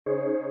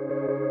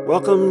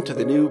Welcome to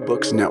the New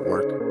Books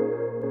Network.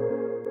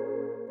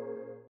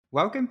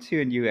 Welcome to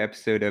a new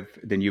episode of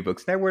the New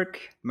Books Network.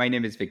 My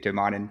name is Victor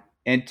Manin,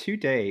 and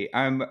today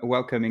I'm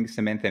welcoming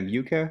Samantha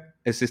Meucke,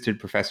 Assistant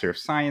Professor of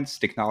Science,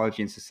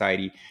 Technology, and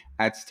Society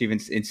at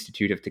Stevens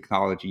Institute of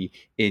Technology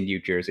in New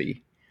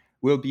Jersey.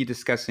 We'll be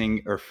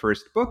discussing her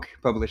first book,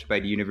 published by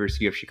the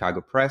University of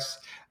Chicago Press,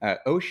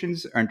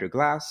 Oceans Under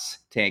Glass,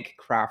 Tank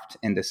Craft,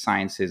 and the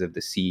Sciences of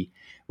the Sea,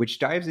 which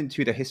dives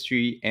into the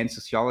history and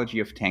sociology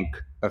of tank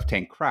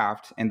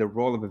craft and the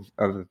role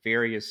of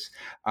various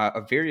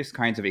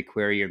kinds of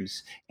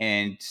aquariums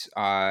and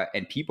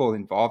people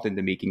involved in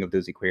the making of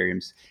those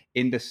aquariums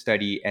in the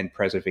study and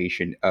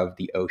preservation of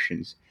the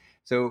oceans.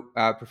 So,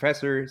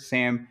 Professor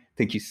Sam,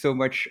 thank you so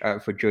much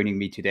for joining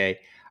me today.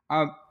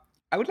 Um,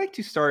 I would like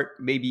to start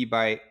maybe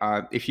by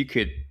if you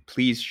could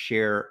please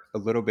share a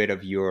little bit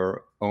of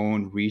your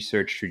own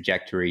research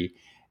trajectory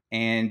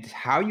and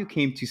how you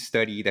came to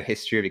study the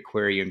history of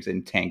aquariums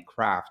and tank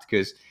craft,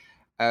 because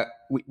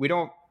we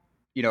don't,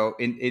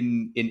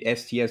 in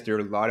STS there are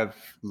a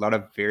lot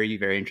of very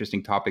very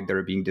interesting topics that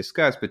are being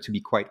discussed, but to be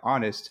quite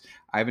honest,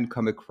 I haven't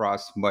come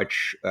across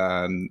much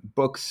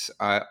books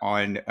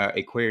on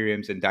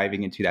aquariums and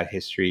diving into that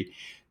history.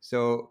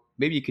 So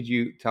maybe could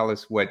you tell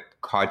us what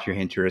caught your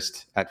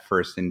interest at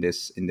first in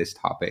this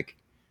topic?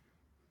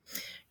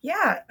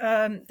 Yeah,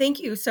 thank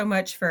you so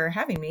much for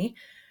having me.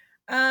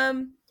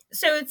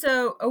 So it's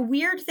a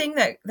weird thing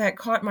that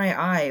caught my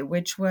eye,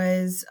 which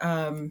was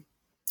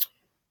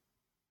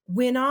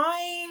when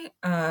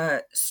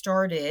I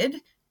started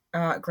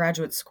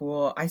graduate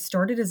school. I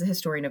started as a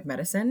historian of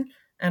medicine,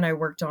 and I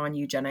worked on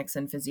eugenics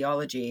and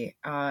physiology.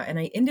 And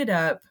I ended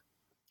up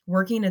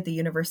working at the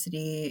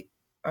university,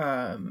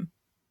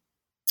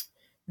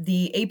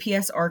 the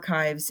APS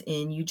archives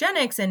in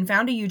eugenics, and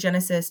found a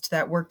eugenicist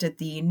that worked at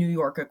the New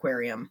York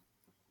Aquarium.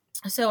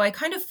 So I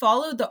kind of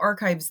followed the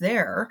archives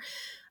there,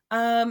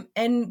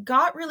 and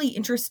got really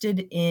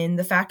interested in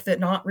the fact that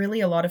not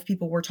really a lot of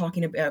people were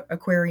talking about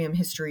aquarium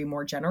history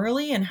more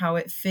generally and how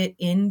it fit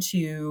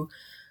into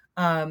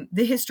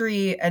the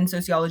history and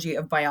sociology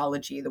of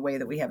biology, the way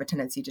that we have a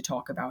tendency to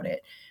talk about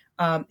it.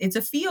 It's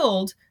a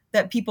field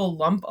that people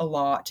lump a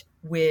lot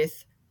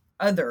with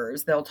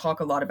others. They'll talk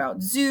a lot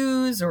about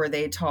zoos, or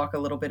they talk a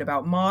little bit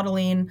about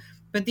modeling,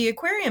 but the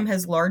aquarium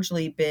has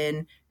largely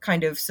been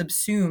kind of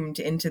subsumed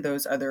into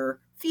those other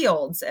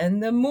fields.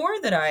 And the more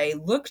that I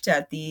looked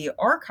at the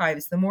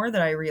archives, the more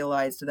that I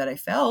realized, that I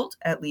felt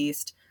at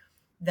least,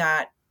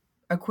 that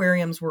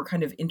aquariums were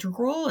kind of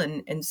integral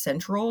and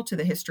central to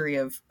the history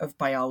of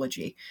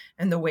biology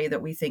and the way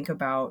that we think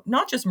about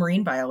not just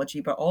marine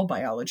biology, but all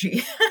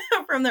biology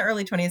from the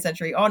early 20th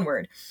century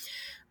onward.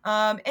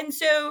 And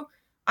so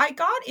I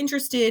got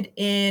interested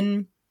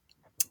in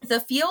the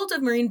field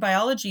of marine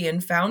biology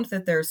and found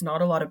that there's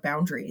not a lot of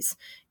boundaries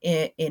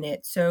in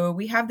it. So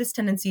we have this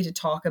tendency to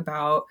talk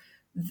about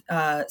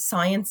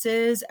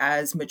sciences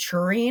as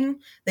maturing.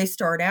 They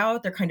start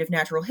out, they're kind of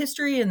natural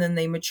history, and then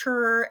they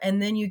mature,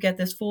 and then you get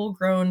this full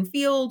grown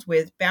field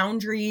with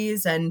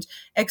boundaries and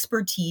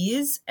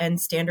expertise and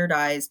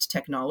standardized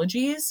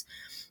technologies.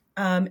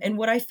 And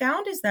what I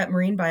found is that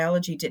marine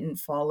biology didn't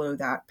follow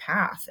that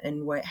path.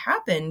 And what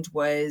happened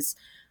was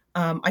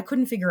I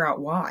couldn't figure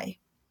out why.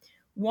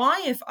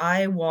 Why, if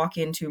I walk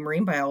into a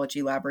marine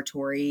biology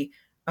laboratory,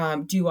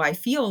 do I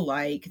feel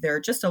like there are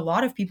just a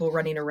lot of people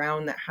running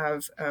around that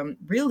have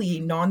really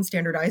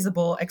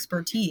non-standardizable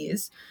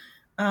expertise?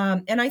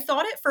 And I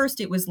thought at first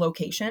it was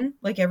location,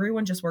 like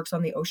everyone just works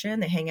on the ocean,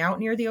 they hang out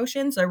near the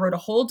ocean. So I wrote a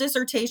whole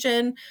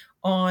dissertation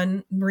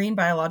on marine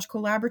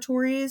biological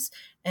laboratories,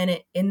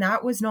 and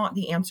that was not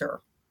the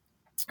answer.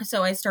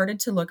 So I started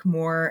to look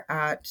more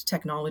at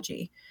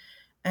technology.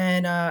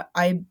 And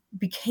I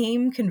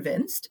became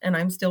convinced, and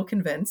I'm still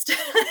convinced,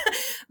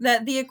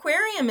 that the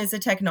aquarium is a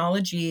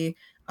technology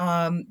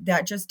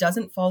that just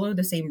doesn't follow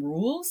the same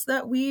rules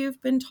that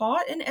we've been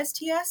taught in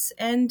STS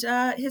and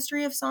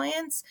history of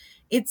science.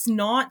 It's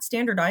not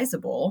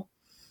standardizable.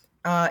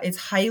 It's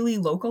highly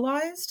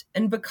localized.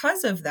 And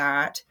because of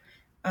that,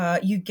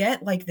 you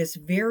get like this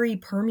very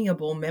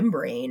permeable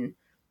membrane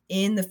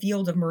in the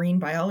field of marine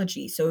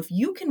biology. So if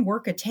you can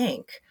work a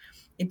tank,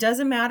 it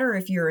doesn't matter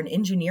if you're an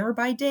engineer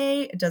by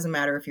day, it doesn't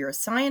matter if you're a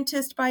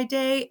scientist by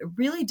day, it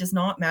really does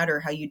not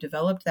matter how you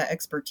developed that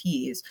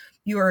expertise.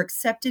 You are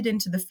accepted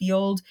into the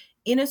field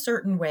in a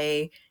certain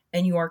way,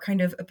 and you are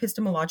kind of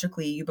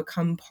epistemologically, you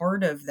become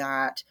part of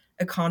that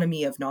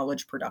economy of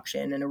knowledge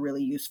production in a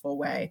really useful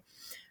way.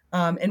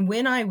 And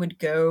when I would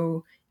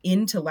go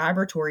into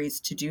laboratories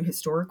to do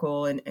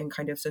historical and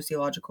kind of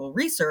sociological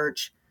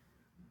research,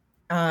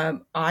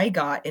 I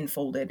got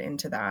enfolded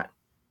into that.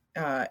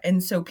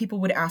 And so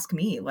people would ask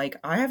me, like,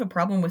 I have a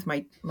problem with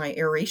my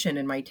aeration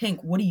in my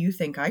tank. What do you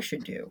think I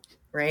should do?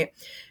 Right.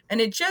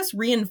 And it just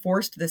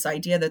reinforced this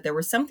idea that there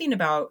was something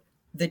about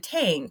the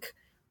tank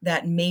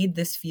that made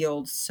this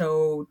field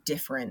so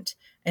different.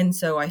 And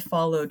so I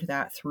followed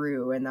that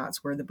through, and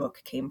that's where the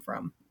book came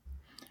from.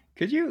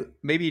 Could you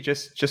maybe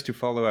just to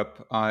follow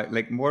up,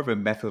 like more of a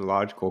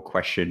methodological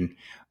question?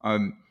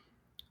 Um,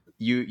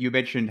 you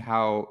mentioned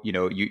how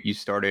you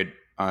started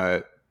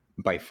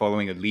by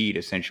following a lead,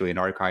 essentially an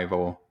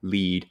archival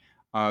lead,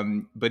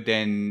 but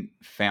then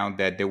found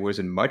that there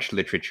wasn't much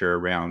literature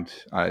around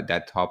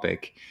that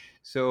topic.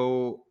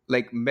 So,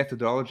 like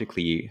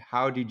methodologically,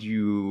 how did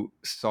you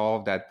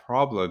solve that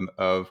problem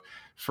of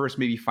first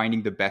maybe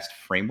finding the best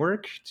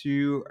framework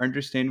to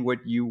understand what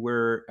you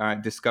were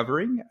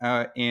discovering,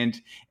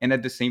 and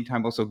at the same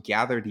time also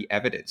gather the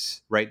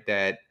evidence, right,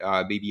 that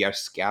maybe are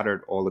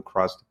scattered all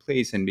across the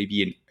place and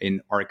maybe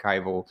in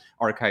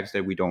archives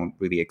that we don't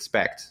really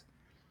expect?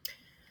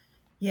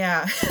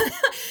 Yeah.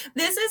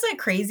 This is a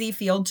crazy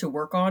field to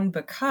work on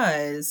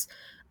because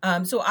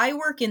so I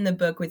work in the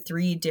book with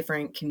 3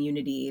 different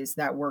communities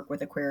that work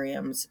with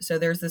aquariums. So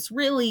there's this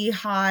really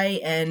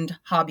high-end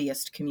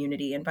hobbyist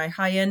community. And by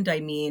high-end,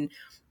 I mean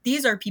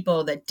these are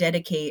people that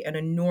dedicate an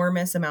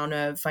enormous amount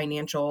of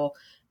financial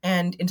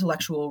and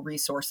intellectual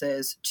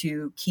resources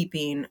to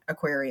keeping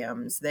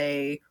aquariums.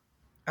 They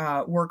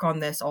work on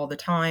this all the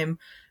time,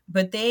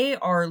 but they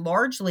are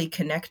largely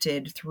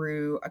connected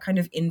through a kind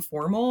of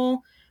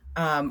informal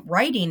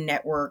writing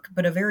network,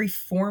 but a very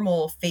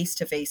formal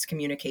face-to-face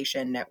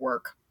communication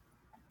network.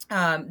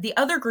 The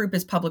other group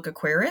is public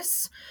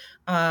aquarists.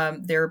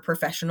 They're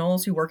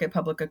professionals who work at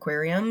public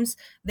aquariums.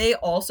 They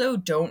also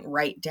don't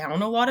write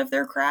down a lot of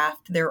their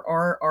craft. There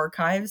are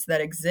archives that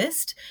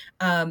exist,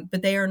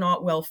 but they are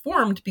not well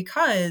formed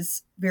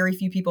because very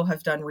few people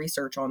have done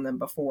research on them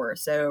before.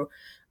 So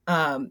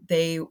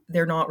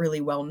they're not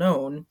really well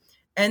known.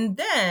 And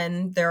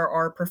then there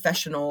are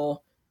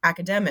professional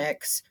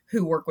academics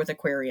who work with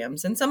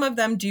aquariums, and some of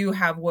them do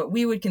have what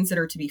we would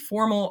consider to be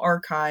formal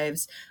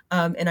archives,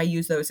 and I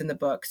use those in the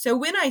book. So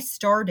when I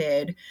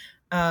started,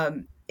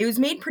 it was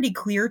made pretty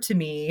clear to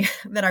me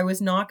that I was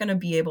not going to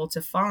be able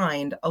to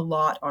find a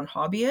lot on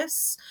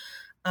hobbyists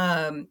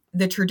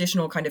the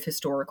traditional kind of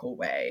historical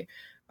way.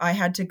 I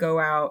had to go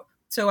out.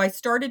 So I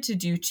started to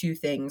do 2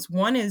 things.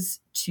 One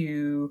is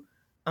to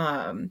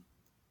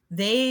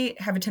they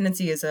have a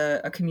tendency as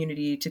a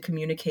community to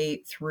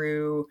communicate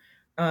through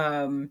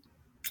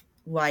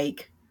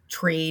like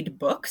trade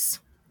books.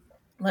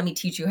 Let me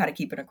teach you how to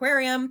keep an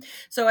aquarium.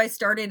 So I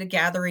started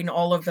gathering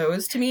all of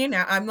those to me.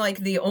 Now I'm like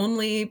the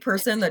only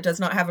person that does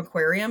not have an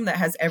aquarium that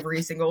has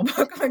every single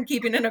book on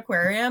keeping an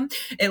aquarium.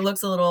 It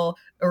looks a little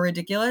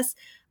ridiculous.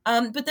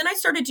 But then I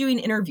started doing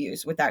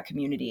interviews with that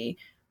community.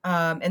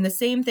 And the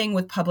same thing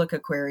with public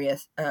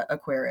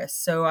aquarists.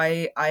 So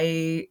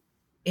I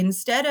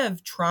instead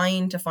of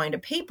trying to find a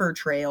paper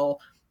trail,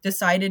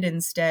 decided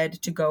instead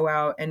to go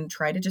out and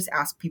try to just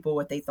ask people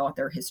what they thought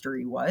their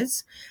history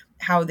was,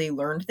 how they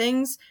learned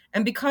things.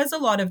 And because a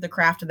lot of the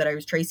craft that I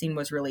was tracing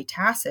was really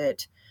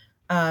tacit,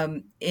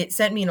 it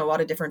sent me in a lot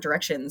of different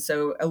directions.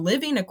 So a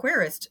living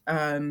aquarist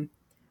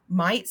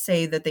might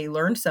say that they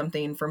learned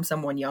something from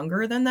someone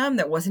younger than them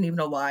that wasn't even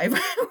alive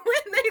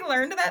when they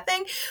learned that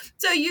thing.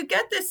 So you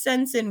get this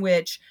sense in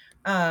which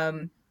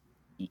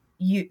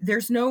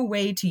there's no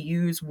way to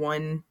use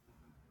one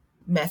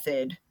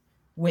method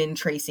when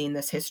tracing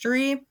this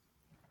history.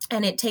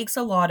 And it takes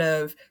a lot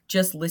of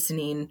just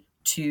listening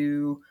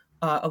to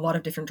a lot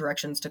of different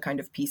directions to kind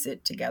of piece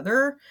it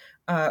together.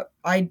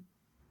 I,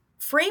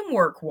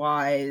 framework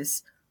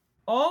wise,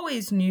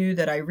 always knew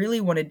that I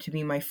really wanted to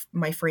be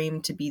my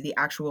frame to be the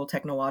actual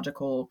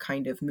technological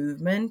kind of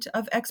movement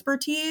of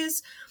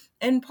expertise.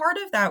 And part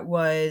of that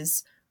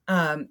was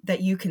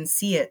that you can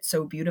see it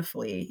so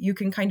beautifully. You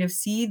can kind of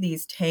see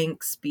these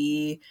tanks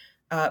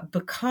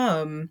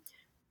become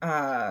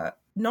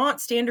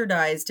not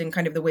standardized in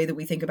kind of the way that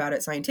we think about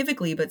it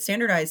scientifically, but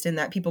standardized in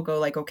that people go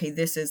like, okay,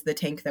 this is the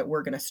tank that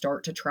we're going to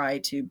start to try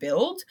to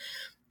build.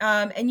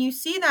 And you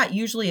see that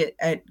usually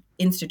at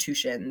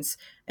institutions.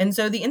 And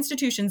so the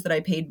institutions that I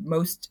paid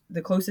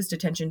the closest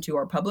attention to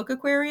are public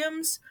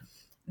aquariums.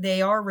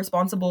 They are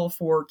responsible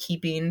for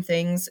keeping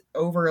things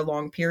over a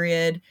long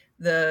period.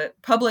 The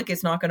public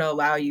is not going to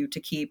allow you to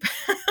keep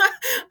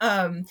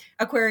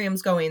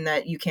aquariums going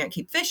that you can't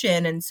keep fish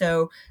in. And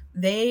so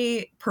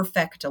they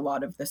perfect a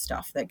lot of the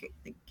stuff that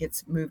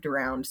gets moved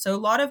around. So a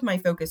lot of my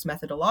focus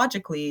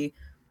methodologically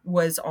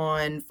was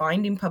on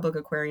finding public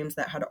aquariums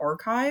that had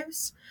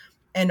archives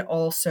and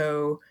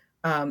also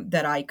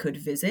that I could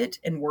visit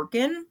and work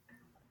in.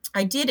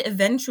 I did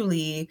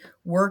eventually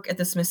work at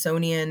the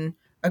Smithsonian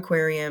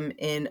Aquarium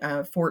in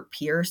Fort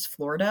Pierce,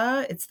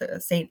 Florida. It's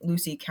the St.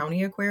 Lucie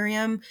County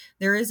Aquarium.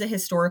 There is a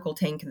historical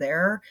tank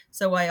there.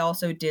 So I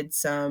also did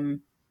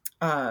some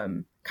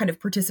kind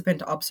of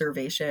participant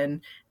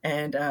observation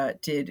and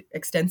did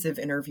extensive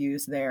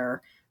interviews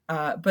there.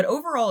 But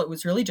overall, it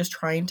was really just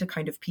trying to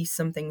kind of piece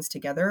some things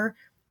together.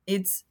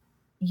 It's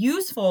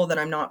useful that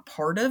I'm not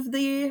part of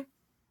the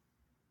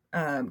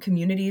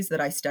communities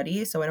that I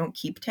study, so I don't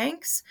keep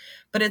tanks,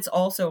 but it's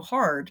also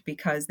hard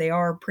because they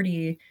are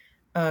pretty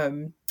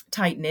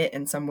tight knit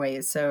in some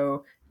ways.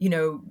 So,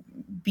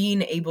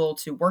 being able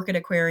to work at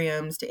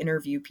aquariums, to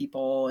interview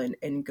people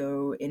and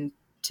go into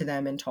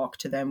them and talk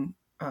to them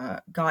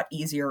got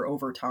easier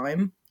over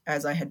time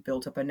as I had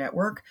built up a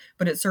network,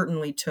 but it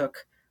certainly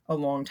took a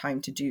long time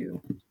to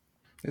do.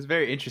 It's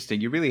very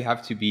interesting. You really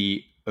have to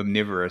be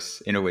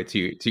omnivorous in a way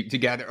to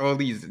gather all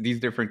these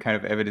different kind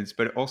of evidence.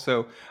 But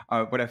also,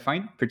 what I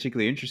find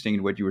particularly interesting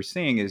in what you were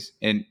saying is,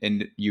 and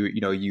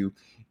you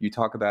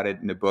talk about it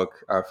in the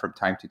book from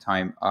time to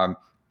time.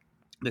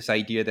 This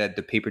idea that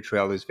the paper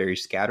trail is very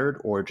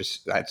scattered, or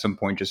just at some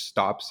point just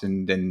stops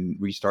and then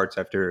restarts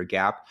after a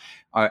gap.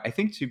 I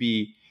think to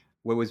be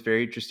what was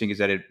very interesting is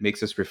that it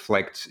makes us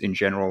reflect in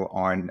general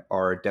on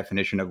our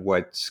definition of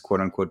what quote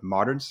unquote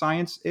modern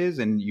science is.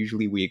 And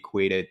usually we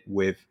equate it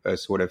with a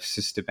sort of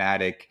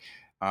systematic,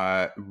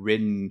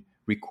 written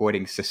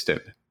recording system,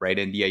 right?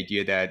 And the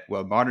idea that,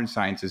 well, modern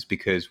science is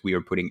because we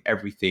are putting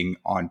everything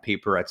on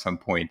paper at some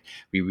point,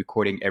 we're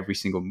recording every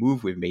single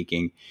move we're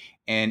making.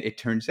 And it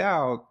turns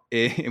out,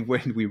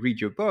 when we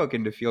read your book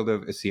in the field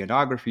of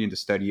oceanography and the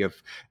study of,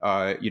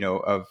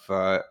 of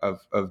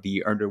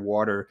the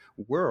underwater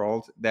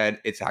world,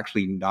 that it's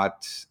actually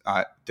not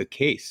the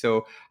case.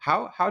 So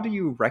how do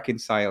you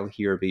reconcile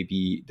here,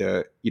 maybe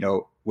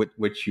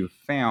what you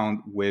found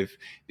with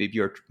maybe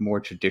your more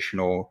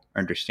traditional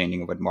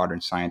understanding of what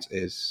modern science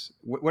is?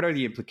 What are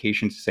the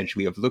implications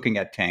essentially of looking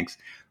at tanks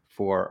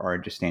for our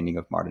understanding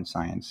of modern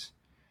science?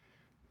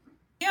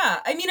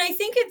 Yeah, I mean, I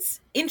think it's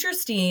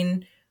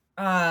interesting.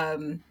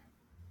 I'm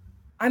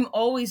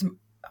always,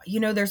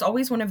 there's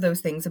always one of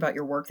those things about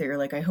your work that you're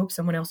like, I hope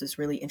someone else is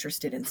really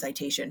interested in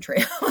citation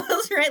trails,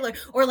 right?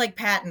 Or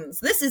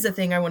patents. This is a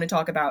thing I want to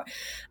talk about.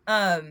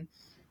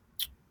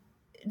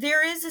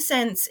 There is a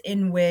sense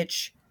in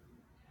which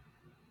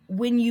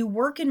when you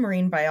work in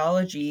marine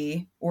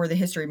biology or the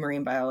history of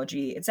marine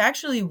biology, it's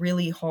actually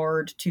really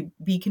hard to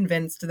be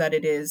convinced that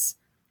it is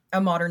a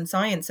modern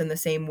science in the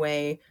same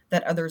way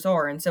that others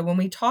are. And so when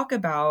we talk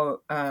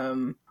about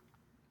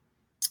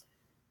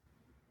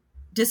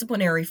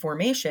disciplinary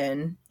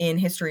formation in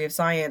history of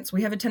science,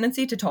 we have a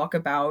tendency to talk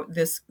about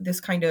this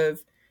kind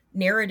of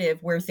narrative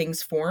where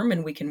things form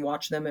and we can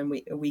watch them and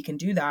we can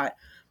do that.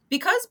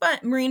 Because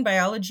marine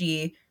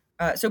biology,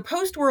 so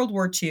post World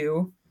War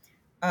II,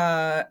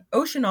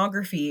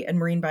 oceanography and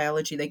marine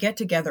biology, they get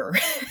together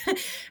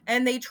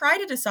and they try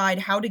to decide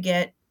how to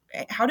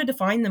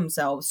define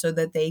themselves so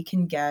that they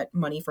can get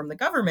money from the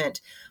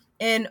government.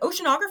 And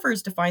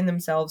oceanographers define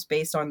themselves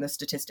based on the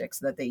statistics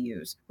that they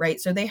use, right?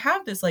 So they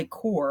have this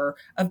core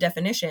of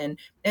definition,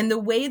 and the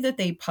way that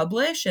they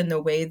publish and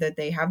the way that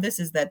they have this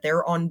is that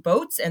they're on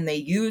boats and they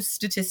use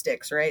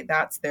statistics, right?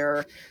 That's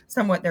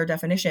somewhat their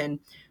definition.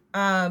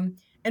 And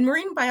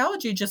marine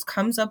biology just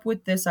comes up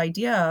with this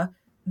idea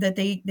that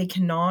they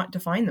cannot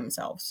define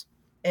themselves.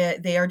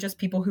 They are just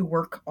people who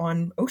work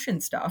on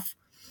ocean stuff.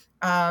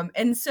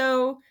 And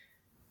so,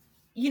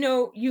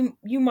 you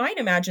might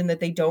imagine that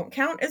they don't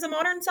count as a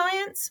modern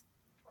science.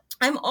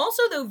 I'm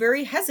also, though,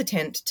 very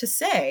hesitant to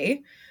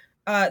say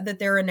that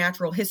they're a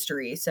natural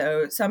history.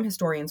 So some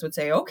historians would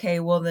say, okay,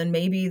 well, then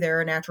maybe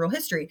they're a natural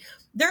history.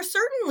 They're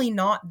certainly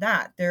not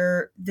that.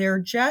 They're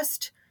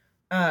just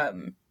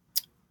an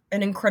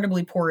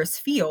incredibly porous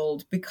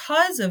field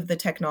because of the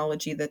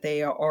technology that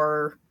they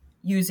are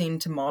using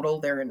to model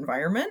their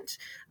environment,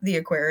 the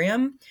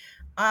aquarium.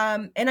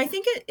 And I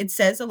think it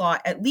says a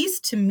lot, at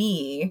least to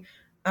me,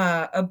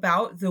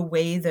 about the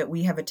way that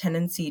we have a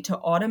tendency to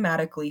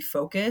automatically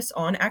focus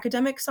on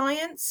academic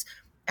science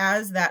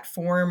as that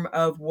form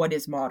of what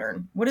is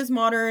modern. What is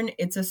modern?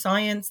 It's a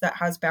science that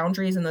has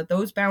boundaries, and that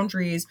those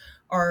boundaries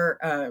are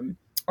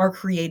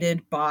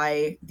created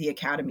by the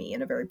academy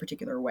in a very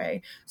particular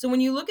way. So when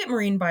you look at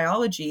marine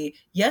biology,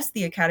 yes,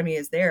 the academy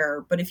is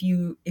there, but if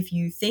you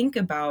think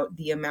about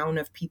the amount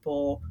of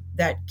people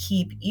that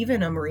keep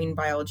even a marine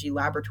biology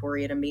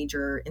laboratory at a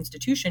major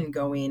institution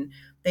going,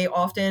 they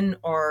often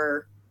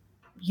are,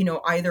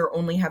 either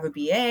only have a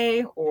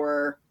BA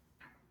or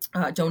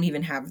don't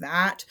even have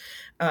that.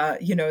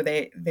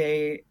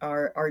 They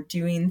are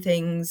doing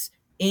things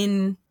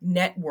in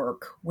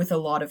network with a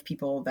lot of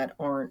people that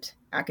aren't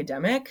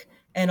academic,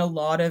 and a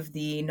lot of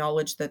the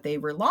knowledge that they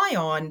rely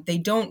on, they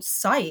don't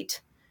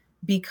cite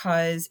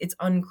because it's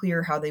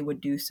unclear how they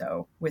would do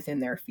so within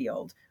their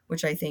field,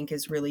 which I think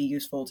is really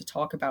useful to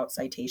talk about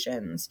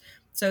citations.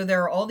 So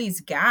there are all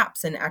these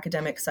gaps in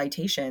academic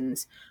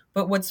citations,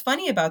 but what's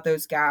funny about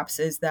those gaps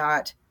is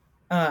that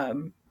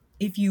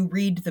if you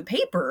read the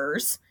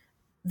papers,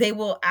 they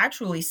will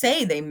actually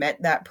say they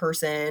met that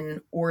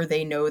person or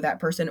they know that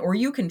person, or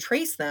you can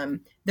trace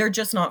them. They're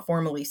just not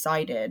formally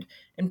cited.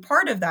 And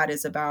part of that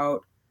is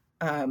about,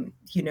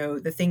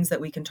 the things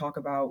that we can talk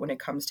about when it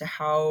comes to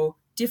how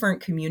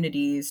different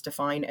communities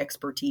define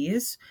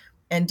expertise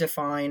and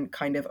define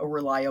kind of a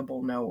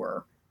reliable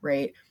knower,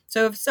 right?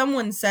 So if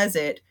someone says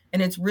it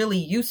and it's really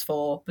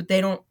useful, but they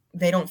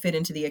don't fit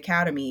into the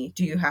academy,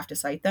 do you have to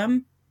cite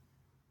them?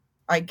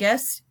 I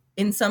guess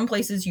in some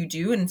places you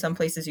do, and in some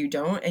places you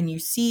don't. And you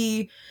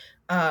see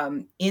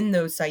in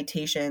those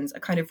citations a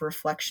kind of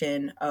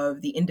reflection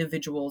of the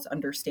individual's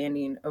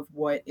understanding of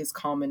what is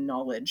common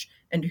knowledge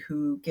and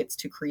who gets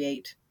to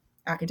create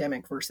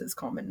academic versus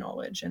common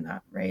knowledge in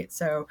that, right?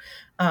 So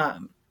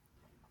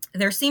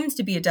there seems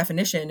to be a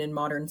definition in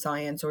modern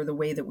science, or the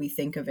way that we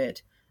think of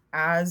it,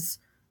 as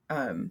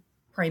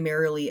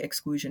primarily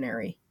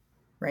exclusionary,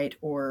 right?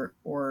 Or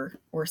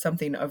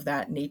something of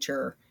that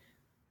nature.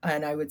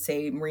 And I would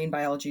say marine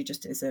biology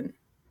just isn't,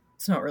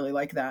 it's not really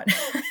like that.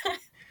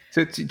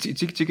 So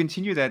to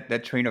continue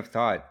that train of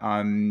thought,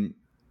 I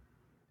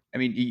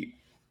mean,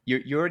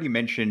 you already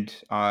mentioned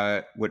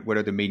what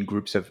are the main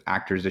groups of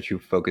actors that you're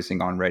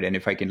focusing on, right? And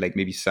if I can like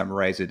maybe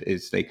summarize it,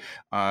 is like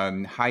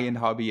high-end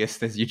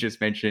hobbyists, as you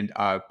just mentioned,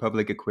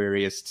 public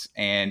aquarists,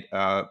 and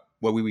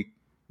what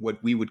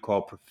we would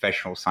call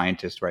professional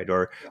scientists, right,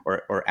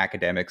 or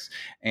academics.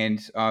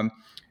 And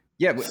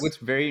yeah, what's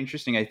very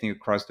interesting, I think,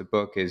 across the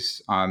book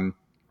is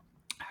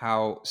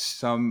how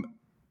some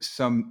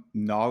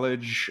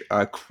knowledge,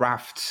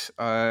 craft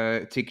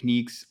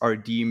techniques are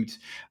deemed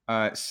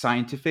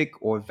scientific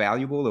or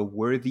valuable or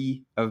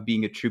worthy of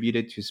being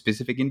attributed to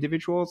specific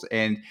individuals,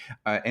 and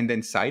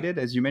then cited,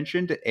 as you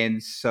mentioned,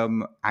 and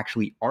some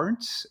actually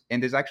aren't.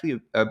 And there's actually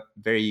a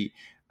very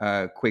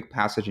quick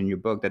passage in your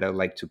book that I'd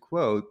like to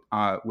quote,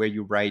 where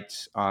you write,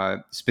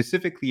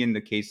 specifically in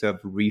the case of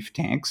reef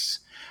tanks,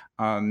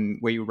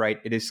 where you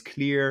write, "It is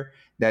clear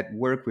that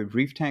work with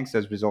reef tanks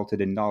has resulted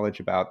in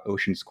knowledge about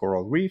ocean's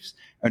coral reefs.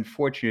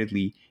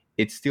 Unfortunately,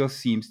 it still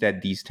seems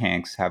that these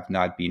tanks have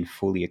not been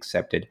fully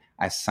accepted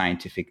as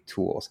scientific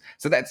tools."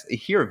 So that's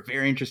here a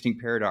very interesting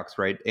paradox,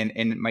 right?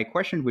 And my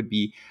question would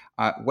be,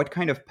 what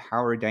kind of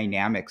power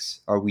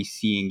dynamics are we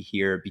seeing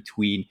here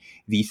between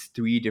these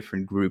three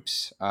different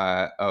groups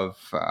of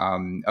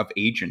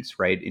agents,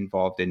 right,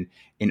 involved in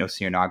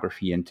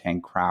oceanography and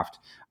tank craft?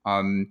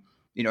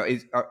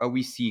 Are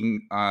we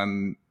seeing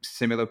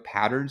similar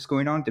patterns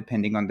going on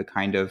depending on the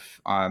kind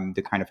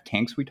of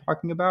tanks we're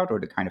talking about or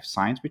the kind of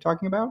science we're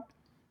talking about?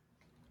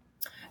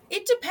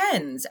 It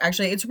depends.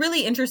 Actually, it's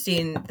really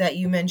interesting that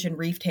you mentioned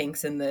reef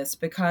tanks in this,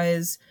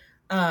 because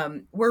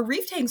where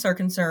reef tanks are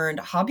concerned,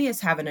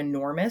 hobbyists have an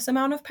enormous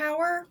amount of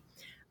power.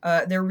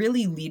 They're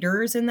really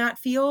leaders in that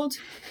field,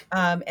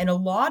 and a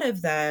lot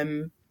of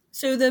them.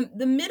 So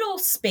the middle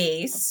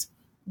space,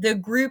 the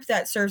group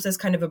that serves as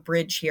kind of a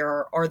bridge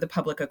here, are the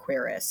public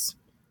aquarists.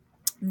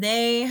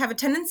 They have a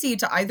tendency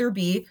to either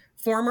be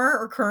former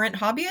or current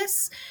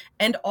hobbyists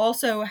and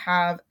also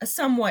have a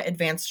somewhat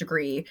advanced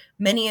degree.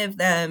 Many of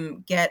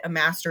them get a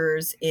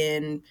master's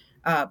in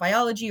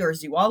biology or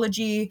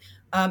zoology,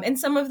 and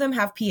some of them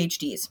have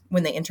PhDs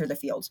when they enter the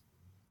field.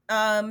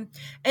 And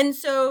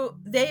so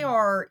they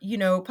are,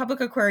 public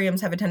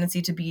aquariums have a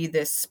tendency to be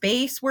this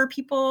space where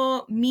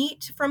people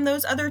meet from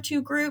those other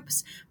two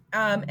groups.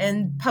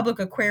 And public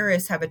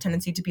aquarists have a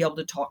tendency to be able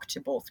to talk to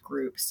both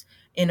groups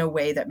in a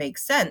way that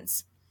makes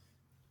sense.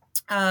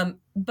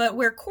 But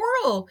where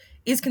coral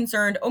is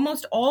concerned,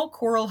 almost all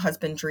coral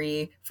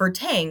husbandry for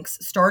tanks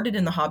started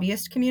in the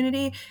hobbyist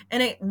community,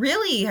 and it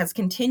really has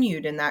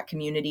continued in that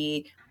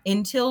community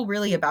until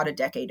really about a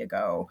decade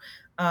ago.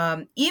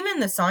 Even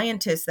the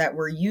scientists that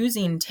were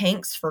using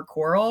tanks for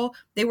coral,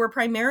 they were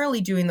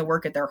primarily doing the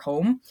work at their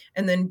home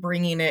and then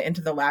bringing it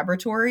into the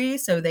laboratory.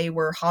 So they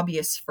were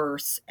hobbyists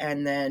first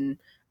and then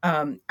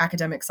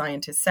academic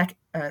scientists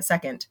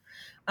second.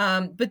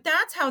 But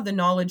that's how the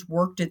knowledge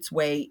worked its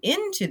way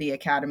into the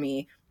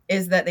academy,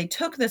 is that they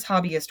took this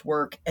hobbyist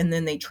work and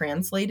then they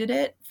translated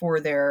it for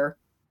their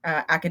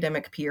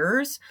academic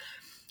peers.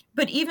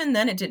 But even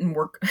then it didn't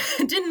work.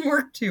 It didn't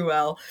work too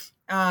well,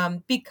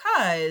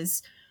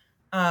 because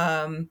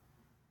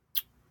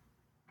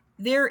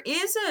there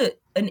is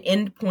an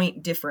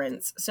endpoint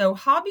difference. So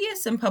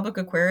hobbyists and public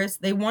aquarists,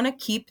 they want to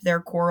keep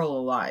their coral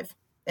alive,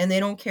 and they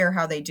don't care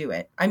how they do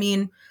it. I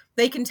mean,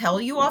 they can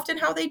tell you often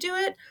how they do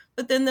it,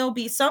 but then there'll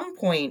be some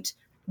point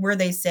where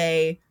they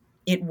say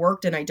it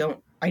worked and I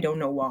don't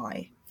know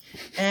why.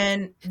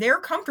 And they're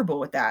comfortable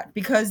with that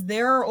because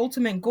their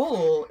ultimate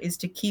goal is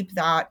to keep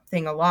that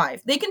thing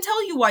alive. They can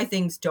tell you why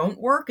things don't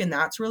work, and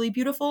that's really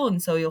beautiful.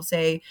 And so you'll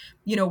say,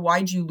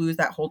 why'd you lose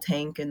that whole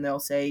tank? And they'll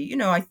say,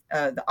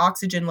 the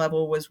oxygen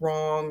level was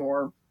wrong,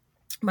 or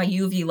my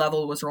UV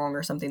level was wrong,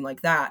 or something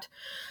like that.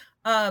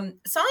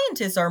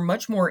 Scientists are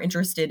much more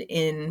interested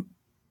in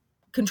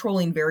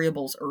controlling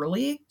variables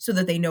early so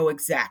that they know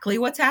exactly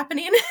what's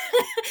happening.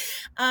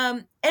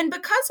 And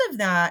because of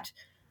that,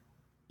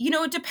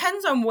 it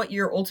depends on what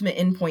your ultimate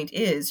endpoint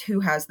is,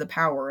 who has the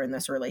power in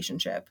this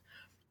relationship.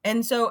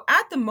 And so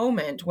at the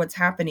moment, what's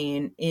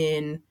happening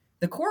in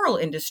the coral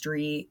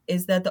industry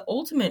is that the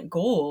ultimate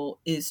goal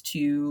is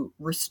to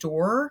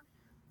restore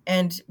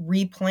and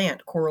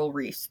replant coral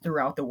reefs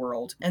throughout the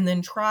world, and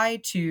then try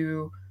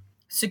to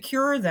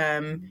secure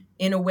them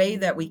in a way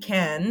that we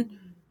can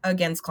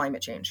against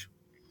climate change.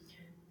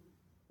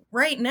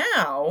 Right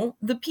now,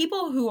 the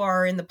people who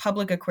are in the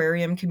public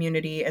aquarium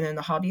community and in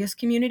the hobbyist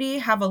community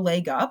have a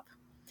leg up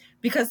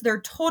because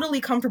they're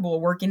totally comfortable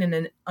working in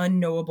an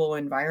unknowable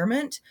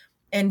environment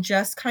and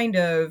just kind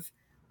of,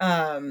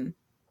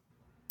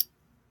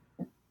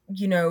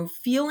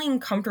 feeling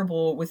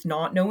comfortable with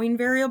not knowing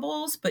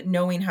variables, but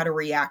knowing how to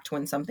react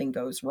when something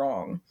goes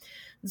wrong.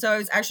 So I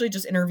was actually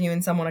just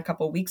interviewing someone a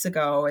couple of weeks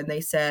ago, and they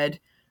said,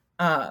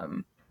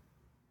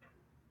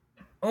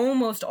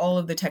 almost all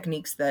of the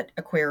techniques that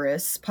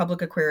aquarists, public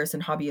aquarists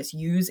and hobbyists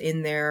use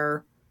in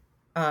their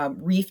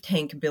reef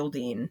tank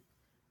building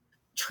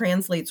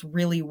translates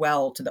really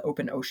well to the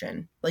open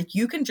ocean. Like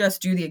you can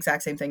just do the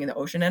exact same thing in the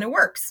ocean and it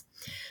works.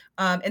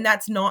 And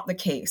that's not the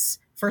case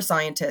for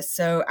scientists.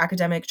 So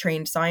academic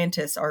trained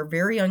scientists are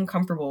very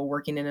uncomfortable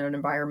working in an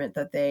environment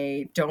that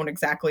they don't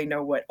exactly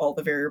know what all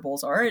the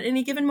variables are at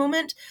any given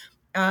moment.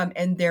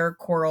 And their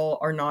coral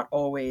are not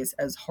always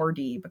as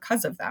hardy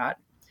because of that.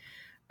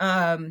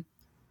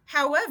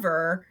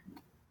 However,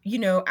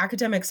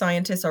 academic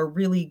scientists are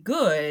really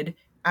good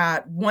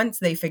at, once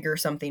they figure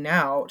something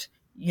out,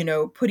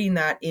 putting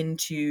that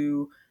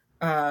into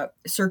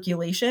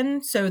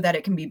circulation so that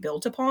it can be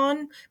built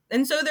upon.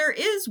 And so there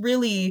is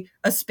really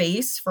a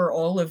space for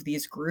all of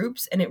these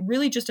groups. And it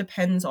really just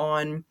depends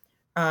on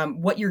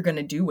what you're going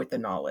to do with the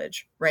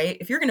knowledge, right?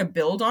 If you're going to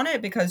build on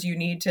it because you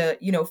need to,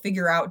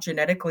 figure out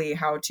genetically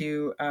how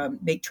to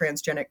make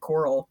transgenic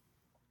coral,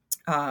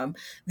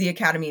 the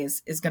Academy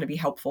is going to be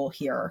helpful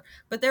here.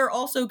 But they're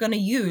also going to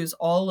use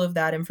all of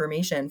that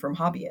information from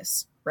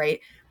hobbyists, right?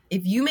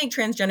 If you make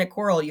transgenic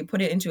coral, you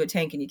put it into a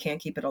tank and you can't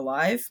keep it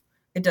alive,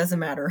 it doesn't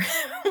matter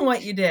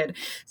what you did.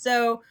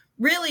 So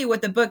really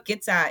what the book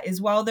gets at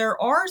is, while there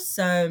are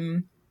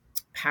some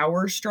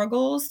power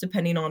struggles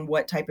depending on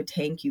what type of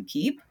tank you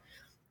keep,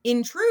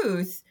 in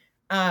truth,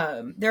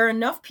 there are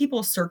enough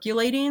people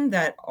circulating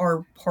that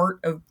are part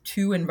of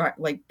two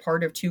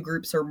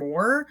groups or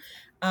more.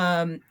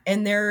 And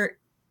there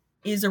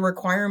is a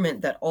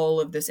requirement that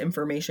all of this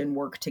information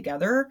work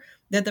together,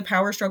 that the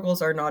power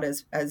struggles are not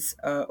as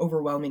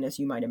overwhelming as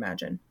you might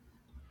imagine.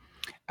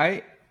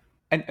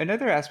 And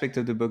another aspect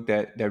of the book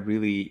that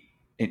really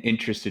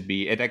interested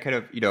me, and that kind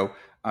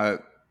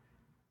of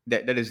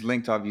that is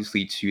linked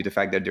obviously to the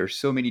fact that there's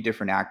so many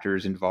different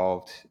actors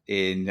involved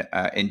in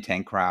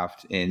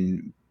tankcraft,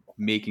 in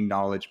making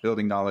knowledge,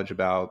 building knowledge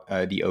about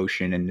the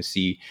ocean and the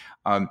sea,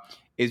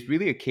 is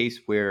really a case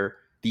where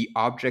the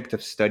object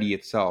of study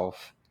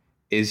itself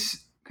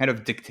is kind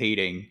of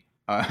dictating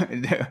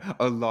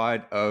a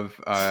lot of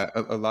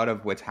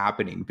what's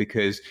happening,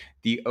 because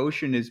the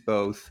ocean is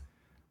both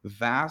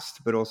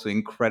vast but also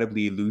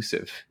incredibly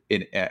elusive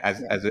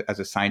as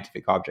a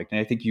scientific object. And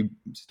I think you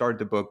start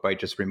the book by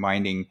just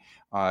reminding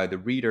the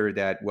reader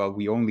that, well,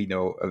 we only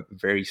know a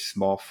very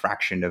small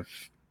fraction of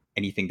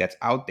anything that's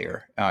out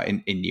there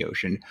in the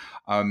ocean.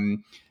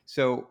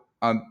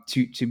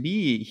 To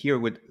me here,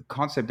 what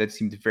concept that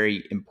seemed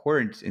very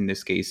important in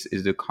this case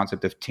is the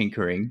concept of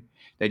tinkering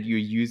that you're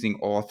using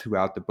all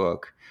throughout the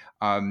book.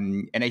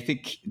 And I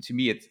think, to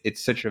me,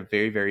 it's such a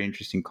very, very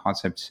interesting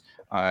concept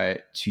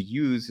to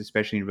use,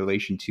 especially in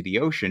relation to the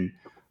ocean,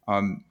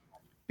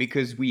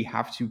 because we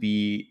have to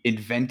be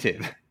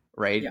inventive,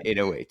 right? Yeah. In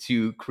a way,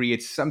 to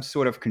create some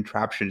sort of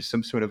contraption,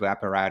 some sort of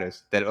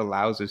apparatus that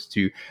allows us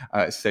to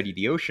study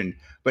the ocean.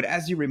 But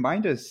as you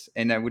remind us,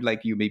 and I would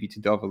like you maybe to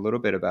delve a little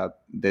bit about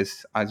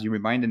this, as you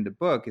remind in the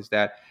book, is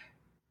that,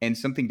 and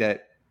something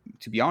that,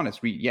 to be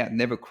honest,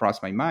 never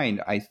crossed my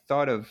mind. I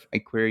thought of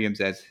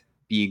aquariums as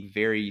being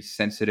very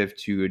sensitive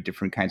to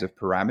different kinds of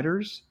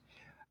parameters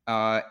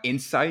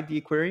inside the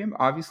aquarium,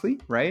 obviously,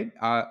 right?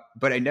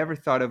 But I never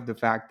thought of the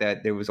fact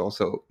that there was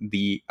also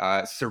the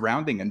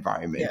surrounding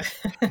environment.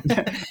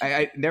 Yeah.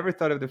 I never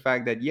thought of the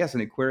fact that, yes, an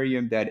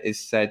aquarium that is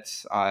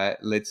set,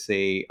 let's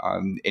say,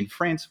 in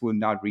France will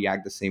not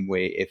react the same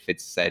way if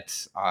it's set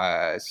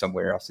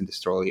somewhere else in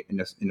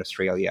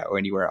Australia or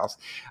anywhere else.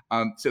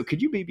 So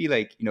could you maybe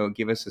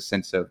give us a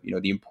sense of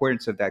the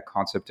importance of that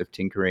concept of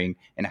tinkering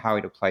and how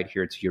it applied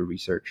here to your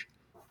research?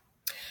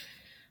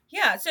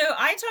 Yeah, so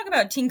I talk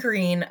about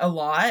tinkering a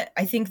lot.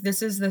 I think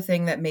this is the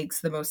thing that makes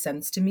the most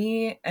sense to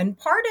me. And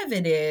part of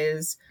it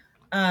is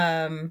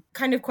kind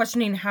of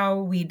questioning how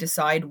we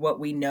decide what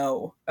we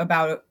know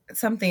about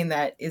something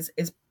that is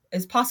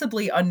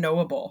possibly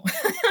unknowable.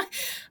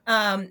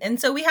 And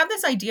so we have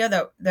this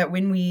idea that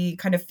when we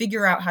kind of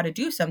figure out how to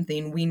do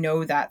something, we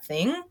know that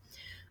thing.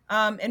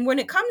 And when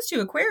it comes to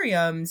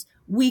aquariums,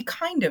 we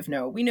kind of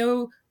know. We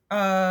know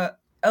a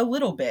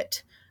little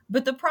bit.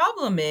 But the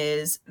problem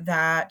is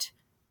that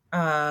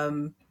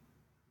there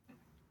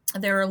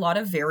are a lot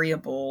of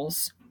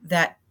variables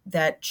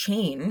that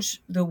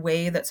change the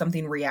way that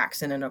something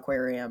reacts in an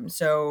aquarium.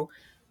 So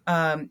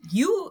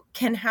you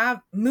can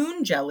have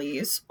moon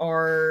jellies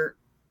are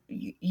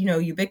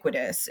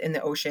ubiquitous in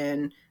the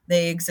ocean.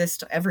 They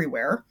exist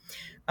everywhere.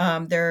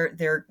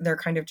 They're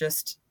kind of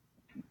just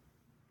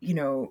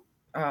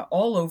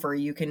all over.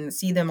 You can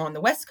see them on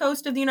the west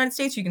coast of the United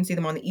States. You can see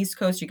them on the east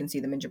coast. You can see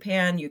them in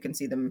Japan. You can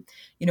see them,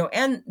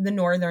 and the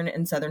northern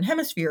and southern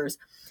hemispheres.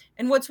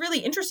 And what's really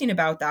interesting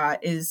about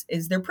that is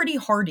they're pretty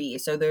hardy.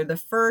 So they're the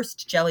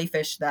first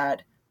jellyfish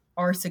that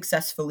are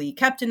successfully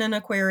kept in an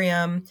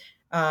aquarium.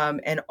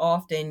 And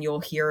often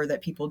you'll hear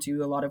that people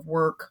do a lot of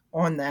work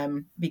on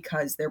them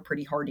because they're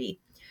pretty hardy.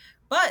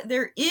 But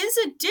there is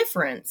a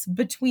difference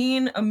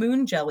between a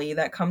moon jelly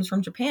that comes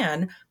from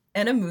Japan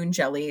and a moon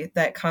jelly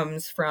that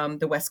comes from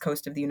the west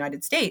coast of the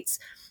United States.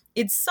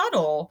 It's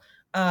subtle,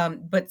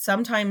 but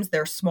sometimes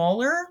they're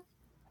smaller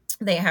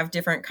They have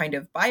different kind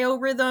of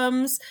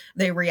biorhythms.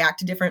 They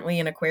react differently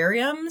in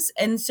aquariums.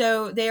 And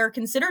so they are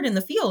considered in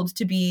the field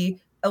to be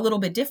a little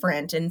bit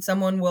different. And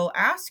someone will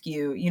ask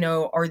you,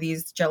 are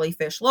these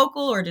jellyfish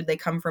local or did they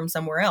come from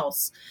somewhere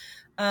else?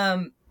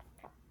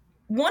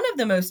 One of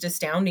the most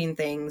astounding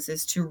things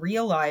is to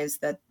realize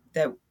that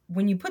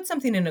when you put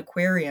something in an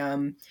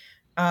aquarium,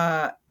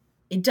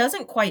 it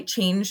doesn't quite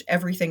change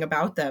everything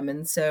about them.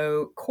 And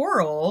so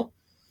coral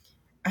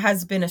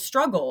has been a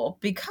struggle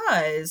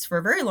because for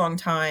a very long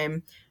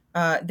time,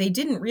 they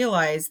didn't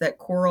realize that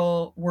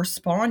coral were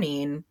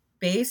spawning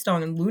based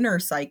on lunar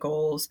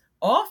cycles,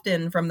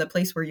 often from the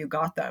place where you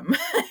got them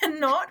and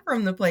not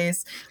from the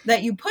place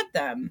that you put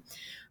them.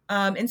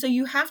 And so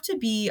you have to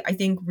be, I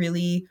think,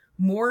 really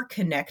more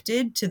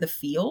connected to the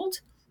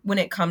field when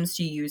it comes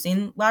to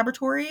using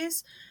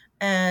laboratories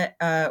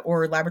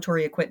or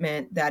laboratory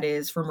equipment that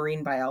is for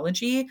marine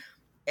biology.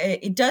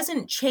 It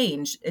doesn't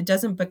change. It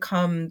doesn't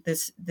become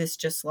this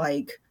just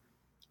like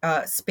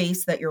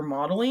space that you're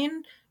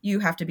modeling. You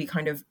have to be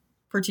kind of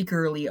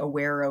particularly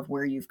aware of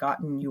where you've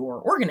gotten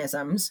your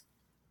organisms.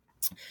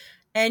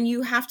 And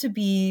you have to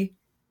be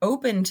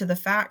open to the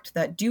fact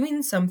that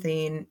doing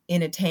something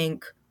in a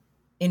tank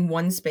in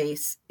one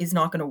space is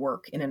not going to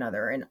work in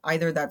another. And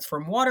either that's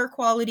from water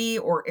quality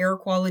or air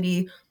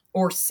quality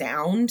or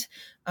sound.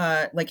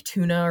 Like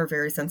tuna are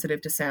very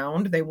sensitive to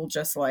sound. They will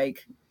just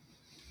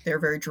they're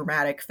very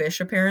dramatic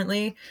fish,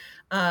 apparently.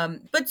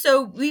 But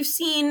so we've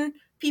seen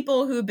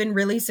people who have been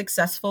really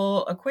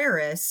successful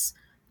aquarists,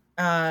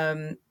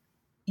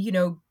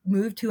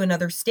 move to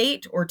another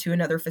state or to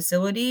another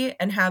facility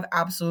and have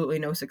absolutely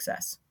no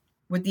success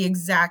with the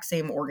exact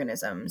same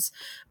organisms.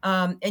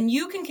 And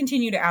you can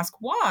continue to ask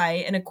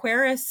why, and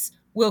aquarists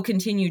will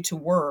continue to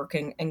work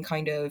and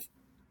kind of,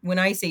 when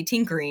I say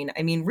tinkering,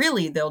 I mean,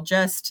 really, they'll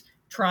just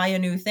try a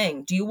new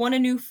thing. Do you want a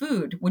new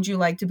food? Would you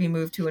like to be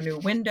moved to a new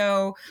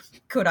window?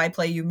 Could I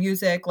play you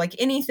music? Like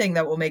anything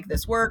that will make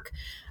this work.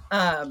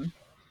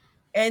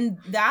 And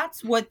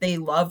that's what they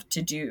love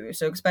to do.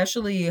 So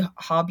especially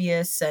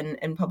hobbyists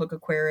and public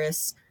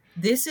aquarists,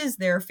 this is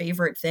their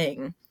favorite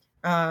thing.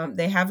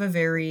 They have a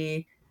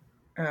very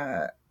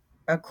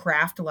a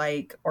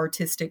craft-like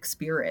artistic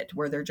spirit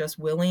where they're just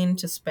willing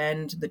to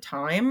spend the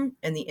time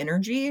and the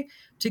energy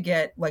to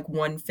get like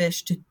one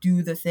fish to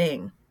do the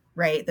thing,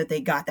 right, that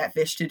they got that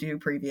fish to do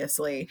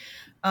previously.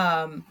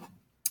 And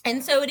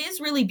so it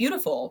is really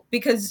beautiful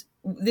because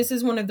this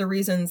is one of the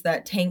reasons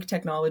that tank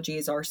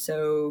technologies are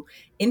so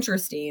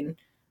interesting.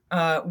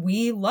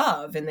 We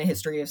love in the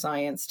history of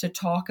science to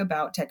talk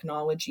about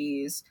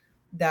technologies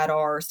that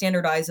are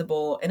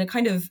standardizable in a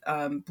kind of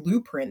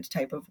blueprint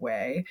type of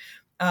way.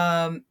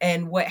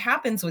 And what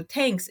happens with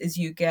tanks is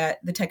you get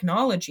the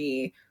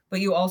technology,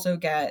 but you also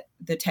get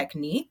the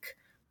technique.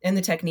 And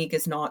the technique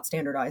is not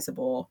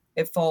standardizable.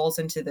 It falls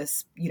into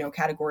this,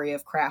 category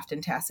of craft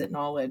and tacit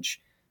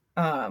knowledge,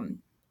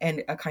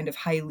 and a kind of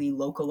highly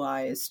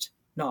localized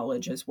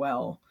knowledge as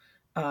well.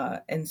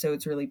 And so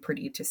it's really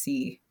pretty to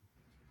see.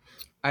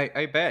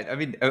 I bet. I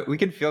mean, we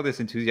can feel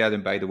this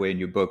enthusiasm, by the way, in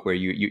your book, where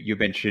you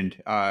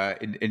mentioned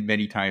in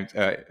many times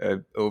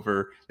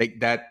over like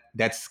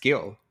that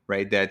skill,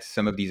 right? That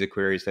some of these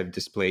aquarists have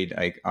displayed,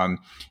 like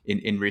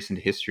in recent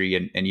history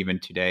and even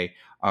today.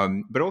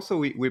 But also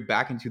we're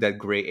back into that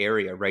gray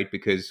area, right?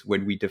 Because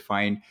when we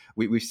define,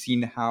 we've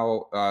seen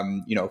how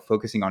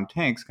focusing on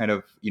tanks kind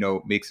of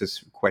makes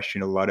us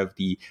question a lot of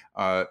the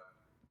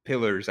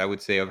pillars, I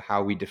would say, of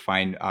how we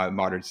define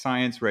modern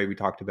science, right? We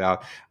talked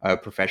about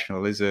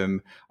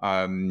professionalism.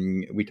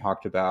 We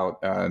talked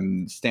about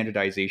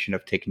standardization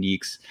of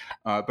techniques,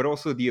 but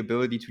also the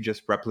ability to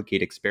just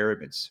replicate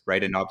experiments,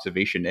 right? And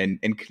observation.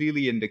 And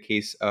clearly in the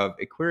case of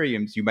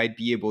aquariums, you might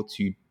be able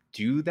to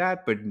do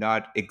that, but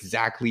not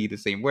exactly the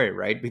same way,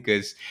 right?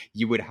 Because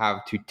you would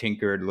have to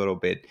tinker a little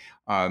bit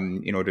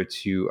in order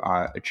to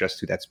adjust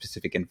to that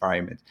specific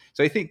environment.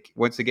 So I think,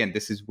 once again,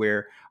 this is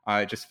where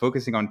just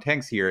focusing on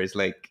tanks here is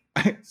like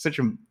such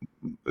a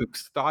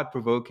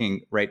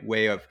thought-provoking, right,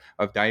 way of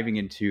diving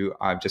into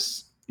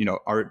just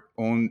our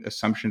own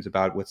assumptions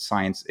about what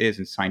science is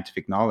and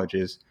scientific knowledge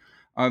is.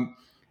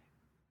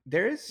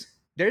 There's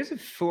a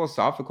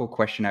philosophical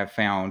question I've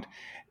found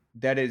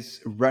that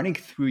is running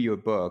through your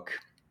book.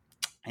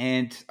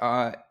 And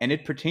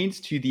it pertains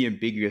to the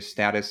ambiguous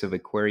status of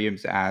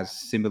aquariums as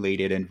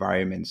simulated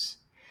environments.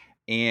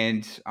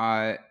 And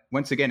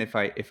once again, if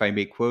I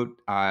may quote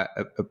a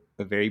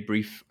very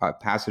brief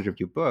passage of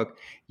your book,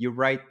 you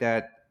write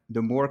that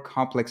the more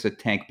complex a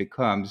tank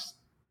becomes,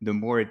 the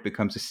more it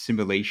becomes a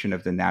simulation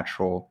of the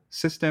natural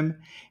system,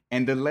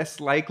 and the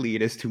less likely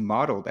it is to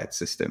model that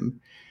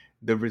system.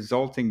 The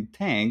resulting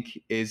tank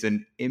is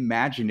an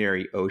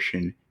imaginary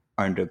ocean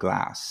under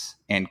glass,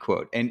 end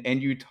quote.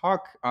 And you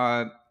talk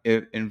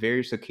in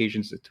various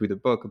occasions through the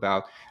book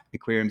about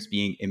aquariums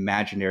being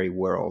imaginary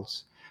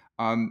worlds.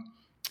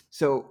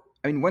 So,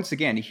 I mean, once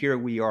again, here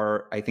we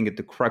are, I think, at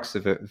the crux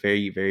of a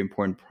very, very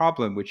important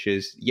problem, which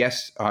is,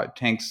 yes,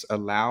 tanks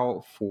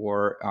allow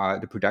for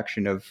the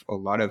production of a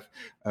lot of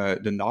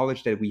the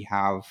knowledge that we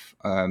have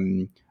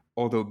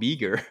although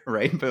meager,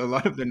 right? But a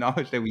lot of the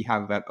knowledge that we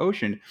have about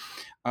ocean.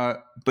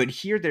 But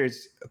here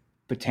there's a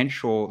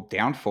potential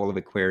downfall of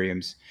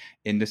aquariums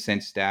in the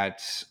sense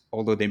that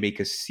although they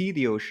make us see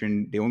the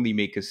ocean, they only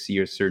make us see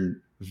a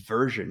certain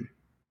version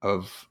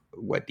of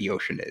what the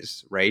ocean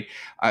is, right?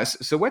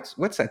 So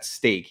what's at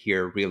stake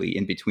here, really,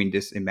 in between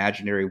this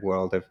imaginary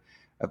world of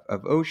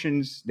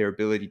oceans, their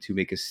ability to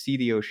make us see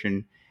the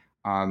ocean?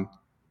 Um,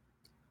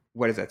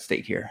 what is at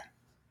stake here?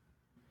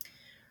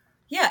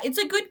 Yeah, it's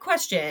a good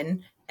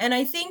question. And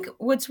I think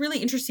what's really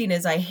interesting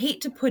is I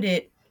hate to put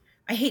it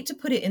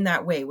in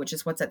that way, which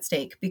is what's at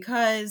stake,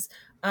 because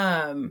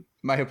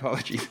My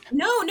apologies.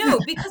 no,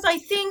 because I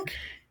think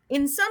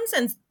in some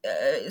sense,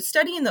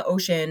 studying the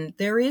ocean,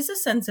 there is a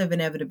sense of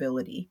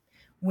inevitability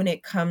when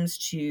it comes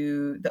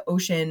to the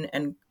ocean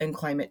and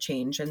climate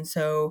change. And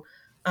so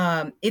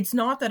it's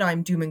not that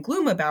I'm doom and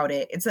gloom about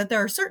it. It's that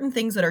there are certain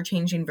things that are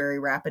changing very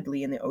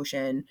rapidly in the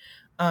ocean,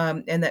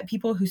 and that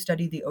people who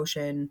study the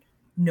ocean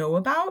know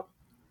about.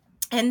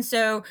 And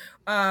so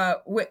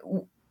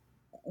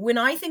when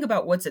I think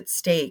about what's at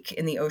stake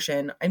in the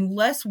ocean, I'm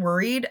less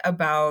worried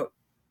about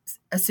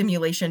a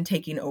simulation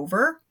taking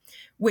over,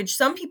 which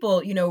some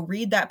people,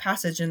 read that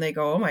passage and they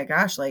go, oh my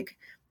gosh, like,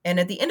 and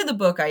at the end of the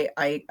book,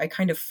 I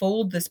kind of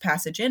fold this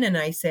passage in and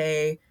I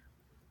say,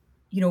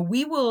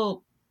 we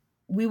will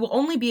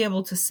only be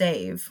able to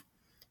save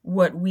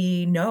what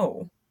we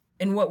know.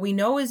 And what we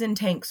know is in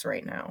tanks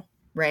right now,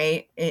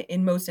 right?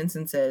 In most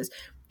instances,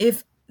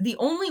 if the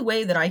only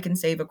way that I can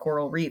save a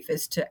coral reef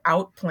is to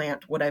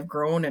outplant what I've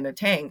grown in a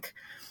tank,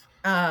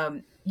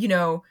 I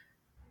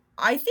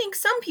think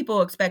some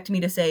people expect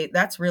me to say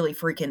that's really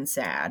freaking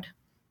sad.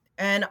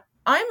 And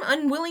I'm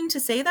unwilling to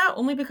say that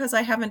only because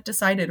I haven't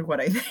decided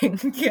what I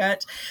think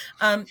yet.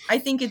 I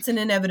think it's an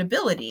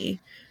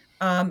inevitability.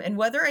 And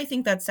whether I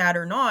think that's sad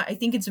or not, I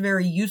think it's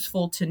very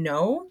useful to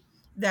know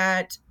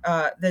that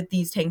that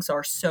these tanks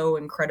are so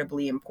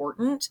incredibly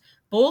important,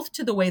 both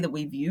to the way that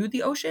we view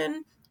the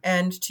ocean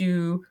and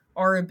to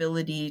our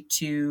ability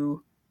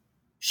to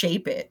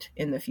shape it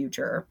in the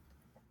future.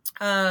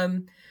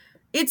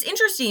 It's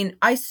interesting.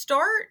 I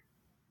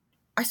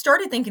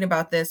started thinking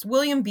about this.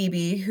 William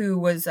Beebe, who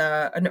was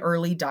an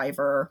early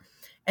diver,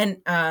 and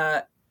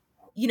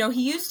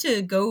he used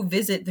to go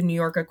visit the New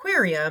York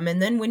Aquarium, and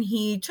then when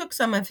he took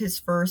some of his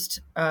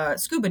first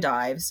scuba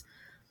dives,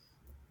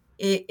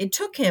 it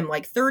took him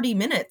like 30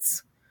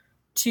 minutes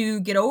to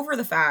get over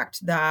the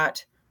fact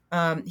that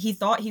he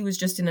thought he was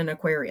just in an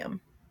aquarium.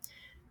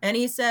 And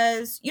he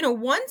says,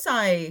 once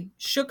I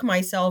shook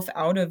myself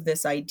out of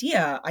this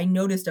idea, I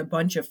noticed a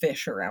bunch of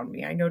fish around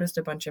me. I noticed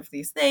a bunch of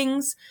these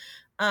things.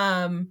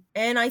 And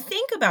I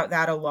think about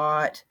that a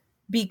lot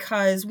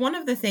because one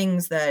of the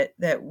things that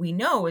we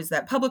know is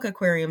that public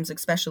aquariums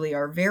especially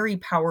are very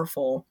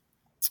powerful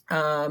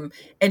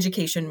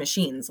education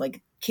machines.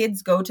 Like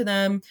kids go to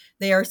them.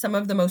 They are some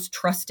of the most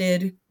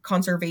trusted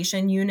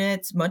conservation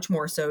units, much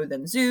more so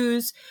than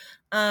zoos.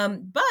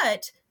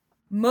 But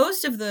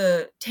most of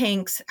the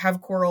tanks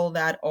have coral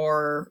that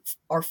are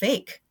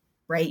fake,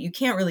 right? You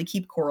can't really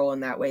keep coral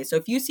in that way. So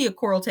if you see a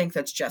coral tank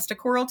that's just a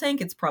coral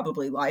tank, it's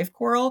probably live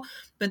coral.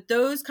 But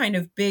those kind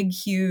of big,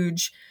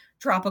 huge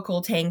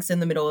tropical tanks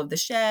in the middle of the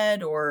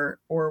shed or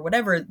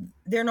whatever,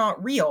 they're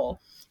not real.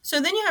 So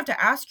then you have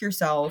to ask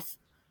yourself,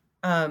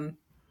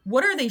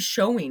 what are they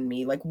showing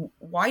me? Like,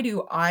 why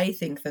do I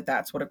think that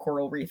that's what a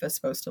coral reef is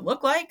supposed to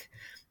look like?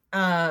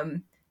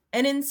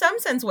 And in some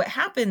sense, what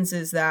happens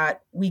is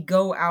that we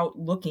go out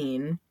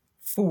looking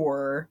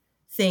for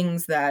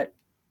things that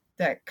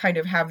kind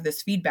of have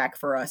this feedback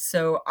for us.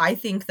 So I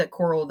think that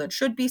coral that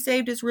should be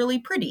saved is really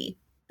pretty.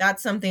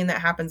 That's something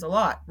that happens a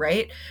lot,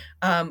 right?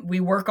 We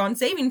work on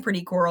saving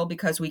pretty coral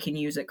because we can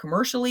use it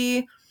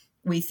commercially.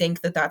 We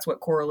think that that's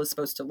what coral is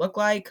supposed to look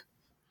like.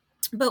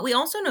 But we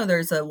also know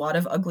there's a lot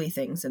of ugly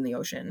things in the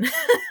ocean.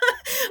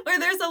 Where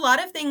there's a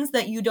lot of things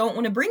that you don't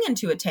want to bring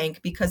into a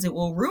tank because it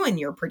will ruin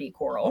your pretty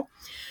coral.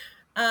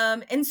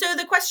 And so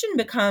the question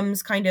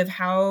becomes kind of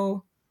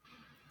how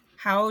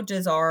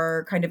does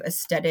our kind of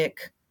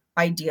aesthetic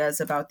ideas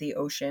about the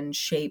ocean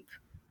shape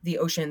the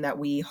ocean that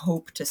we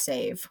hope to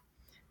save,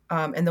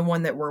 and the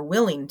one that we're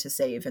willing to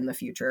save in the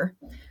future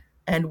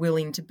and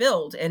willing to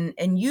build.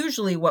 And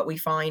usually what we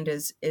find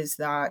is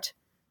that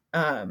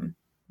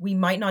we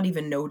might not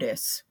even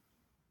notice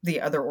the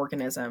other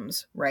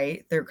organisms,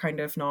 right? They're kind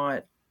of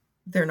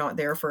they're not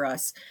there for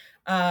us.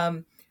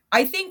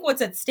 I think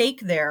what's at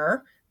stake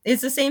there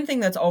is the same thing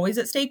that's always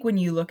at stake when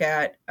you look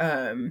at,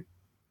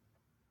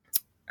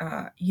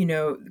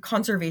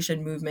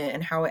 conservation movement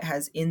and how it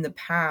has in the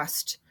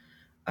past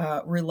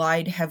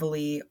relied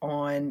heavily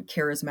on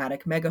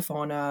charismatic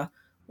megafauna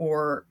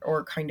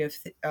or kind of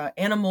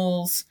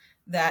animals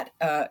that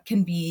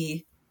can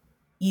be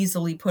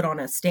easily put on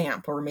a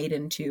stamp or made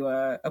into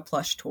a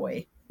plush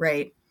toy,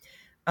 right?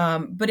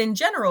 But in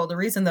general, the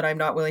reason that I'm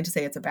not willing to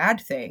say it's a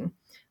bad thing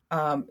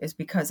is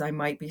because I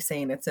might be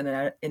saying it's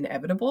an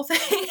inevitable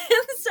thing.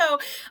 So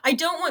I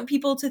don't want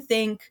people to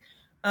think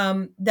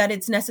that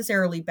it's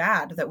necessarily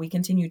bad that we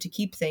continue to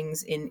keep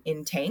things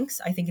in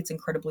tanks. I think it's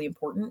incredibly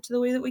important to the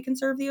way that we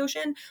conserve the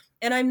ocean.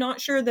 And I'm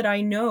not sure that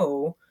I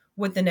know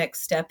what the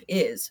next step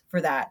is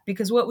for that,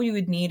 because what we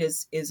would need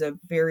is a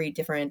very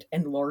different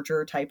and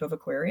larger type of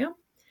aquarium.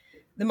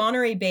 The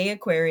Monterey Bay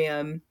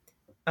Aquarium,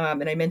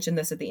 and I mentioned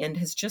this at the end,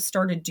 has just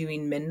started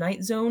doing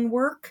midnight zone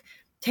work,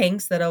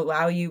 tanks that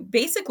allow you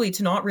basically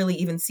to not really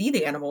even see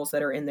the animals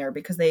that are in there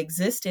because they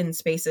exist in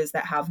spaces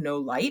that have no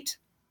light.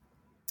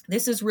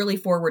 This is really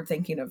forward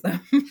thinking of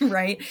them,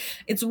 right?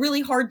 It's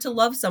really hard to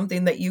love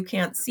something that you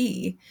can't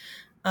see.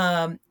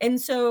 And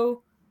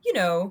so,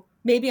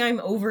 maybe I'm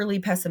overly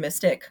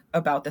pessimistic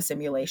about the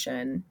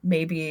simulation.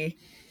 Maybe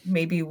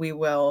we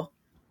will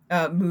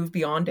move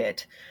beyond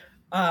it.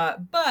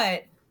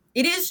 But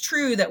it is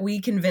true that we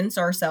convince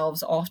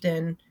ourselves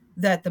often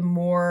that the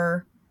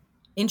more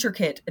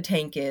intricate a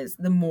tank is,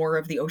 the more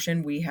of the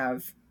ocean we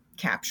have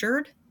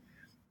captured.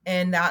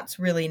 And that's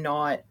really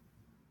not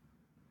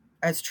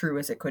as true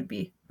as it could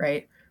be,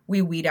 right?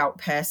 We weed out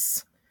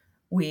pests.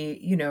 We,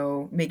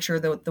 make sure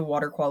that the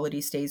water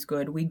quality stays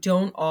good. We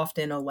don't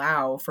often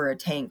allow for a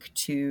tank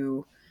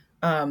to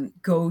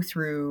go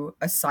through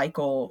a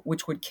cycle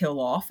which would kill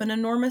off an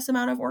enormous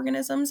amount of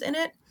organisms in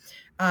it.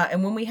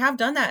 And when we have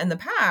done that in the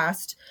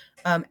past,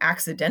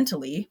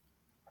 accidentally,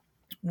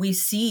 we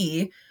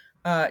see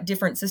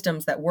different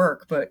systems that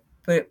work, but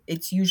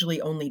it's usually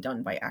only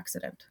done by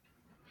accident.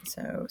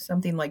 So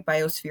something like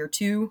Biosphere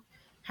 2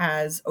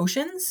 has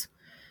oceans.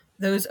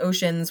 Those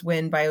oceans,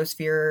 when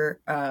Biosphere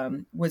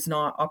was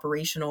not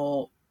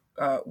operational,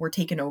 were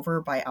taken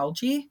over by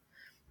algae.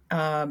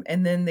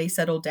 And then they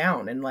settled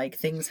down and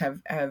things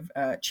have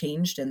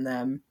changed in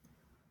them.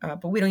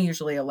 But we don't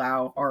usually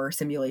allow our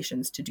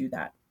simulations to do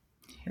that.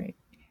 Right.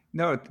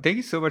 No, thank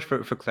you so much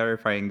for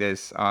clarifying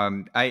this.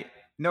 I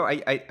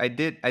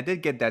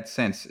did get that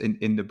sense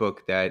in the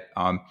book that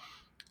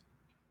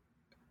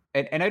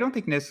and I don't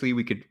think necessarily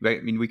we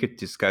could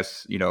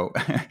discuss,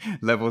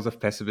 levels of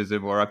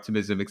pessimism or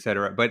optimism,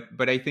 etc.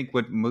 But I think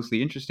what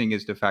mostly interesting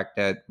is the fact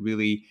that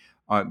really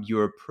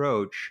your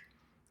approach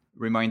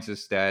reminds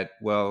us that,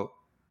 well,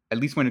 at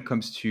least when it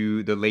comes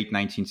to the late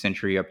 19th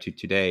century up to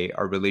today,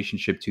 our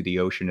relationship to the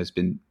ocean has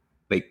been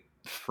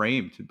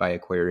framed by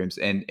aquariums,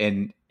 and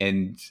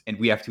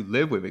we have to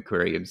live with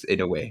aquariums in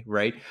a way,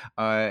 right?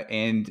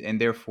 And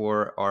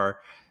therefore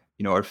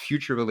our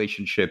future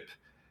relationship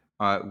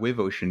with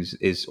oceans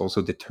is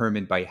also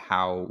determined by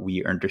how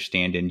we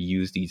understand and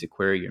use these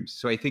aquariums.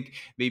 So I think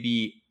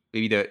maybe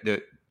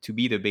the to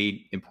be the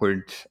main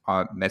important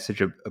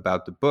message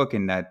about the book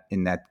in that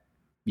in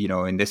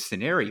this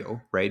scenario,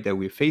 right, that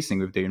we're facing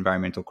with the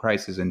environmental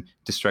crisis and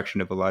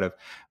destruction of a lot of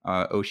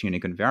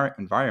oceanic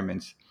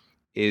environments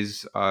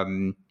is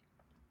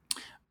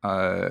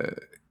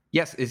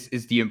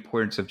is the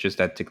importance of just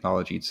that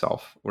technology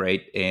itself,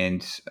 right?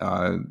 And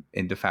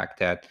the fact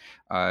that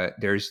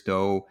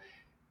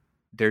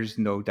there's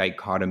no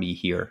dichotomy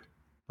here,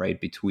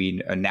 right,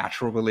 between a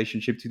natural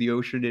relationship to the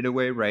ocean in a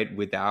way, right,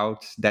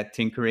 without that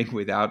tinkering,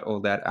 without all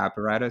that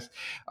apparatus,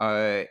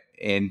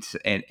 and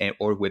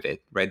or with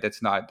it, right?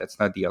 That's not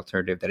the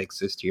alternative that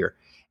exists here.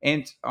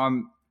 And I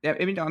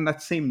mean, on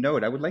that same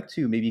note, I would like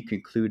to maybe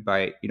conclude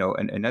by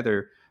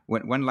another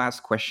one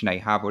last question I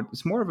have.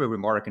 It's more of a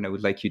remark, and I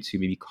would like you to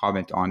maybe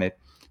comment on it.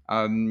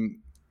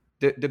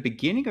 The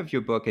beginning of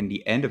your book and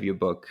the end of your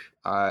book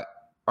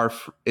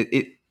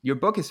your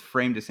book is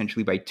framed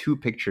essentially by two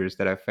pictures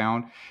that I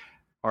found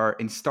are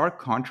in stark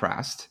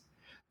contrast,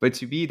 but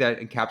to me that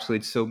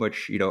encapsulates so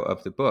much,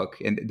 of the book.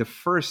 And the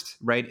first,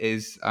 right,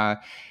 is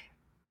and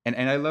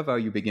I love how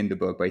you begin the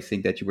book by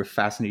saying that you were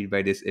fascinated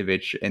by this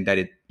image and that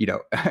it,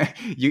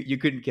 you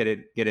couldn't get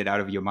it out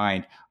of your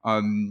mind.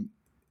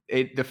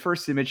 The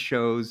first image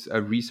shows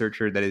a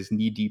researcher that is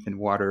knee deep in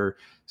water,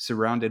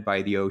 surrounded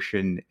by the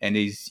ocean, and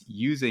is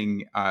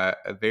using a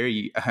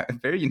very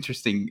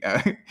interesting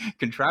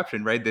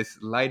contraption, right? This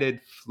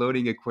lighted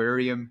floating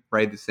aquarium,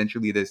 right?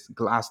 Essentially, this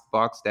glass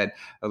box that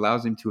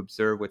allows him to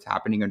observe what's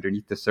happening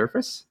underneath the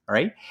surface,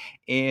 right?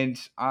 And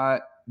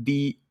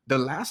the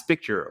last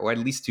picture, or at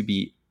least to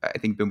be, I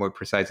think, a bit more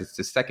precise, it's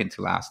the second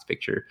to last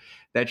picture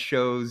that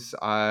shows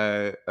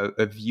a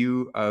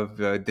view of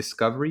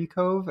Discovery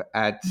Cove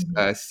at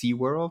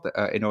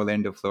SeaWorld in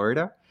Orlando,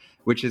 Florida,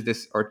 which is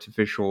this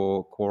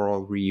artificial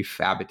coral reef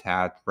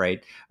habitat,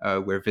 right,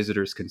 where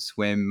visitors can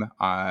swim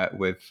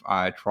with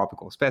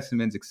tropical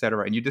specimens,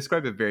 etc. And you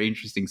describe a very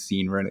interesting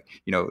scene where,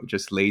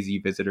 just lazy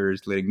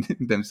visitors letting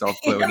themselves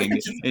floating,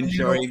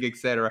 enjoying,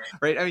 etc.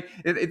 Right? I mean,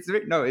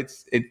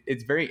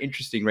 it's very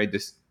interesting, right?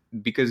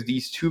 Because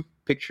these two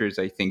pictures,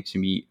 I think, to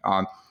me,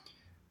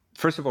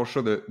 first of all,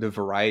 show the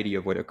variety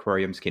of what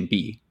aquariums can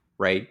be,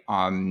 right?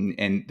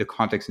 And the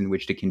context in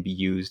which they can be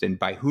used and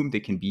by whom they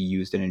can be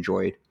used and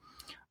enjoyed.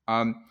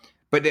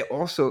 But they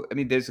also, I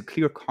mean, there's a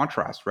clear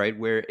contrast, right?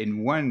 Where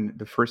in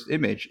the first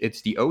image,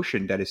 it's the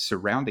ocean that is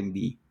surrounding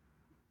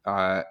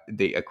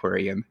the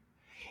aquarium.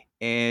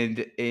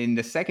 And in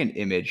the second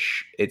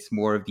image, it's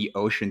more of the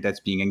ocean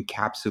that's being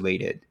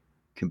encapsulated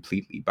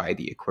completely by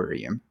the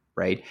aquarium,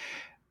 right?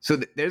 So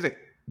there's a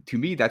to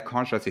me, that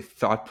contrast is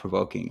thought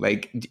provoking.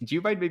 Like, do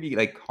you mind maybe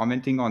like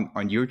commenting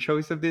on your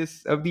choice of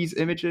these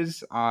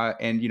images,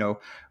 and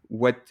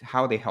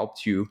how they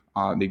helped you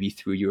maybe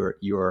through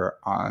your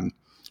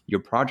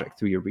project,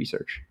 through your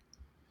research?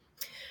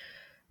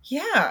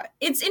 Yeah,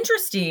 it's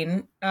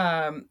interesting.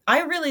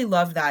 I really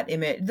love that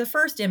image. The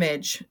first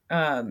image,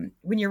 when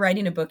you're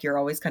writing a book, you're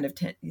always kind of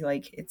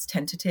like it's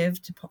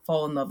tentative to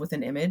fall in love with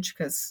an image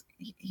because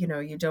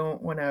you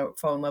don't want to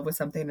fall in love with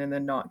something and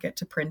then not get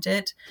to print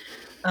it.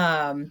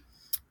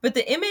 But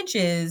the image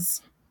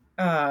is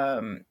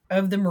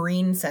of the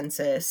marine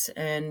census,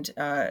 and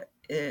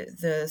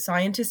the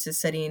scientist is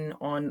sitting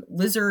on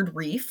Lizard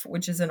Reef,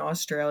 which is in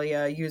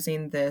Australia,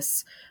 using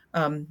this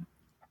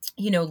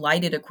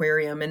lighted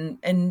aquarium,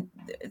 and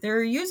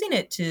they're using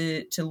it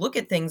to look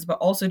at things, but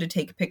also to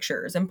take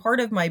pictures. And part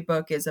of my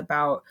book is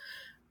about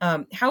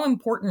how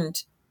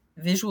important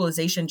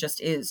visualization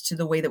just is to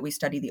the way that we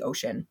study the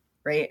ocean,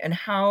 right? And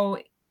how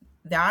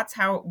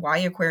why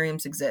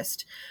aquariums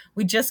exist.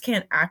 We just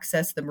can't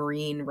access the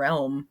marine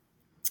realm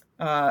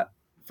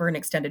for an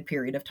extended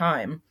period of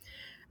time.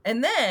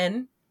 And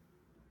then,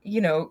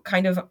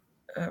 kind of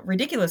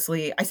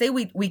ridiculously, I say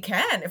we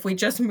can if we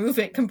just move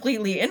it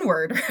completely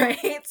inward,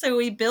 right? So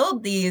we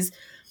build these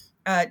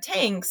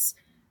tanks.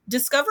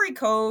 Discovery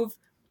Cove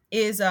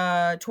is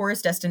a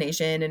tourist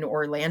destination in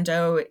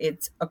Orlando.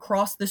 It's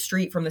across the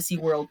street from the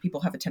SeaWorld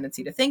people have a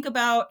tendency to think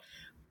about.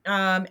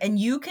 And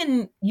you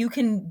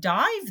can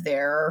dive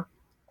there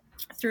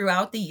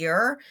throughout the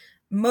year.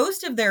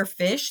 Most of their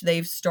fish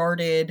they've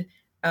started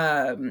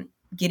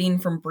getting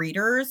from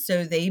breeders.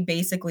 So they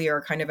basically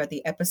are kind of at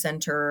the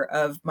epicenter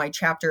of my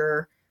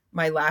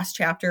last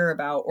chapter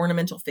about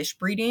ornamental fish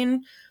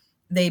breeding.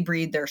 They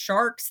breed their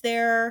sharks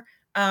there.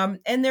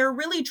 And they're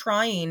really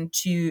trying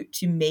to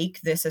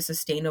make this a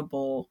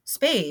sustainable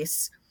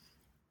space.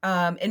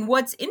 And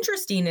what's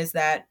interesting is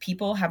that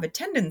people have a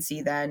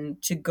tendency then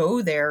to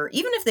go there,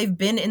 even if they've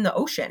been in the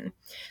ocean,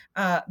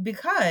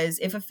 because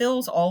if it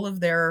fulfills all of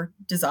their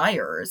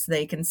desires,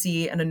 they can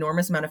see an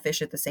enormous amount of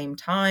fish at the same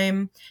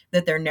time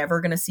that they're never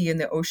going to see in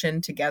the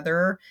ocean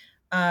together.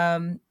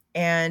 And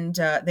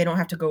they don't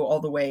have to go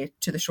all the way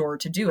to the shore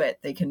to do it.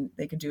 They can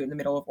do it in the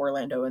middle of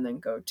Orlando and then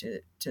go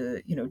to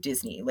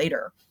Disney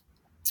later.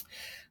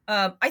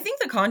 I think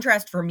the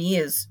contrast for me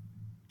is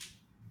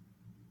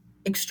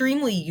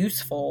extremely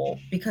useful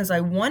because I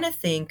want to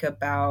think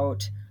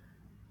about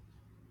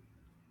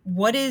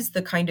what is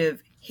the kind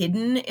of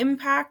hidden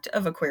impact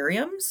of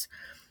aquariums,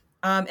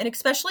 and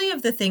especially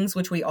of the things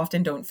which we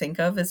often don't think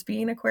of as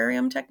being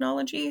aquarium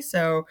technology.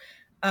 So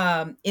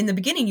in the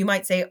beginning, you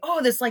might say,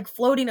 oh, this like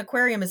floating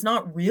aquarium is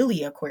not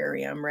really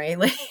aquarium, right?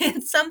 Like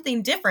it's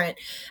something different.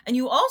 And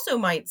you also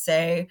might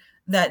say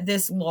that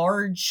this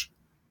large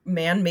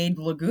man-made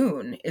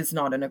lagoon is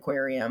not an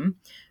aquarium.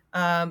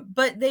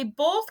 But they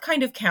both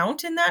kind of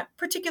count in that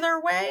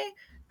particular way.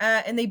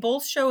 And they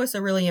both show us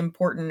a really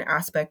important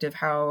aspect of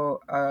how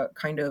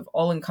kind of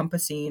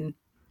all-encompassing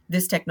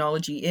this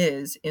technology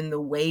is in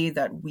the way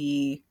that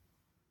we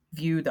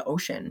view the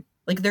ocean.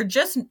 Like there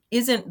just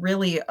isn't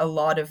really a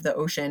lot of the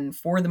ocean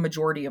for the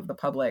majority of the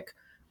public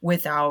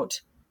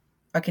without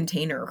a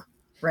container,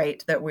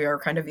 right? That we are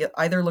kind of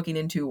either looking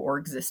into or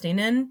existing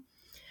in.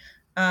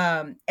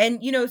 And,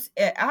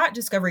 at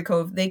Discovery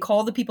Cove, they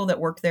call the people that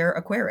work there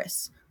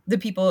aquarists, the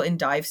people in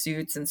dive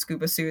suits and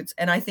scuba suits.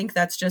 And I think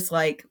that's just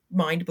like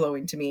mind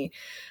blowing to me.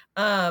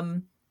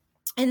 And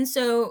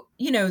so,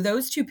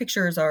 those two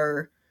pictures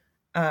are,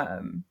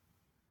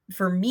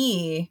 for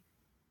me,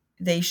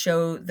 they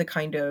show the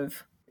kind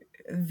of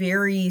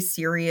very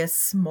serious,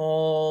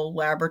 small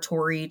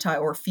laboratory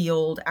or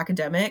field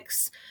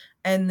academics,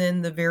 and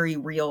then the very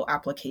real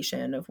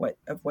application of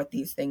what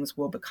these things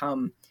will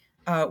become,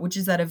 which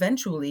is that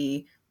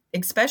eventually,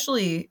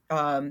 especially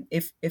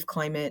if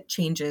climate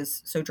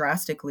changes so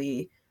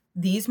drastically,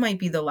 these might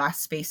be the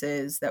last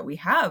spaces that we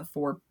have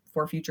for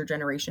future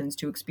generations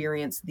to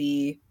experience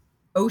the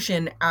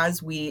ocean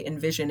as we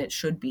envision it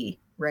should be,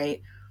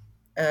 right?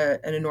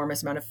 An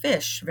enormous amount of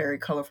fish, very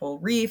colorful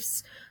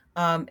reefs,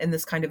 and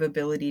this kind of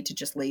ability to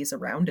just laze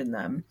around in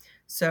them.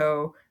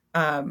 So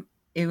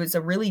it was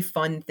a really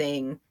fun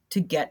thing to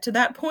get to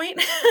that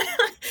point.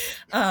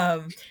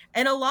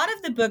 And a lot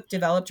of the book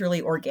developed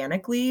really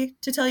organically,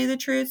 to tell you the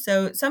truth.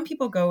 So some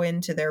people go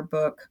into their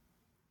book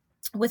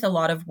with a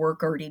lot of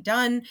work already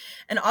done.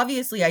 And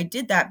obviously I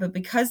did that, but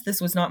because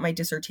this was not my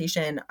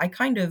dissertation, I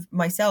kind of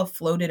myself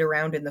floated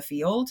around in the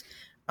field.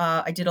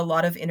 I did a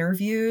lot of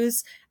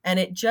interviews, and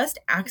it just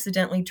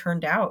accidentally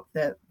turned out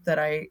that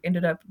I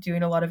ended up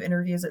doing a lot of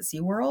interviews at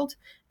SeaWorld,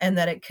 and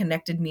that it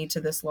connected me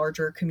to this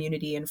larger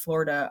community in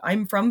Florida.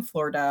 I'm from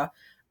Florida,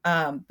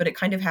 but it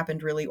kind of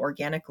happened really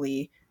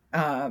organically,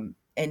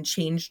 and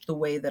changed the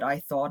way that I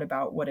thought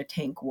about what a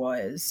tank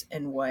was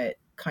and what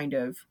kind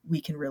of we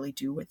can really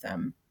do with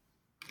them.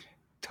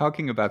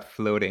 Talking about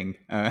floating,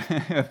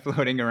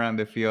 floating around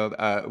the field,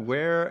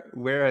 where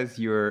has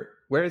your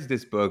where has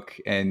this book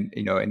and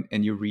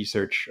and your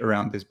research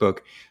around this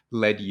book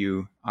led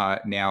you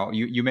now?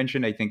 You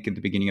mentioned, I think, in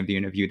the beginning of the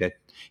interview that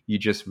you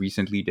just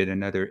recently did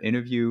another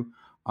interview.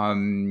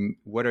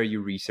 What are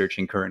you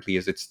researching currently?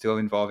 Is it still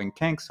involving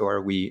tanks, or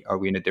are we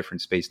in a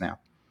different space now?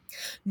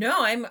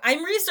 No,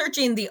 I'm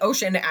researching the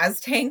ocean as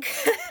tank.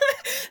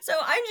 So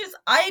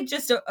I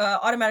just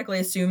automatically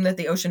assume that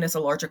the ocean is a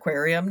large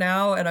aquarium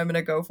now, and I'm going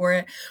to go for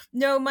it.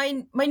 No,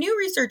 my new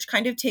research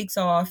kind of takes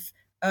off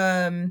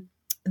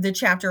the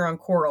chapter on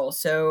coral.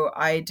 So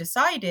I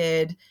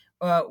decided,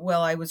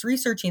 while I was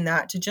researching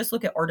that, to just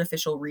look at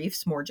artificial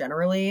reefs more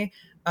generally.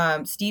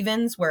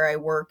 Stevens, where I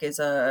work, is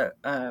a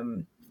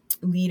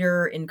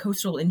leader in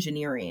coastal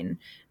engineering,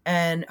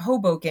 and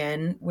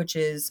Hoboken, which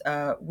is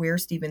where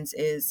Stevens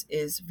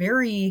is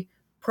very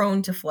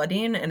prone to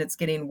flooding, and it's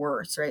getting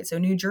worse, right? So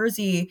New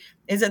Jersey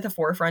is at the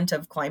forefront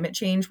of climate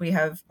change. We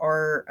have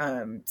our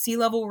sea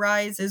level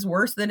rise is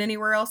worse than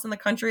anywhere else in the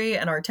country,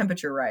 and our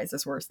temperature rise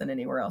is worse than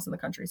anywhere else in the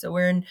country. So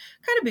we're in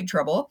kind of big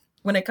trouble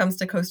when it comes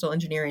to coastal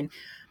engineering.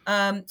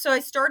 So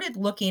I started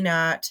looking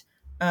at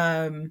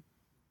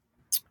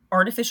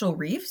artificial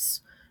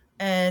reefs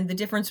and the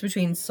difference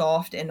between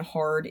soft and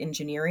hard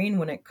engineering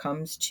when it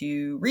comes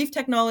to reef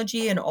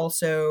technology and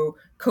also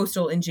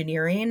coastal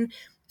engineering.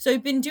 So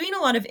I've been doing a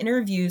lot of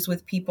interviews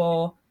with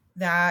people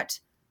that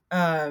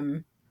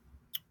are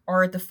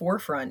at the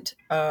forefront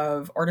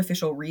of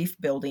artificial reef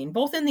building,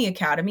 both in the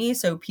academy,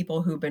 so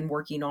people who've been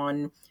working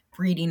on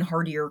breeding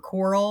hardier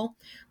coral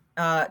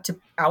to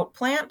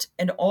outplant,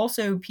 and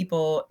also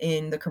people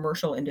in the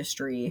commercial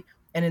industry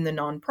and in the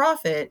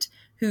nonprofit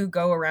who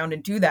go around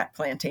and do that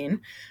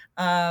planting.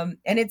 And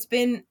it's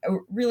been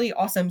really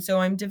awesome. So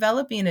I'm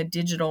developing a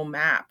digital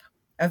map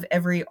of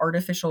every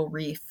artificial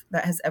reef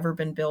that has ever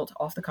been built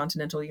off the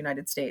continental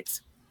United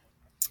States.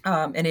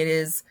 And it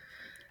is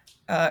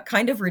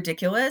kind of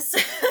ridiculous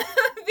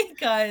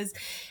because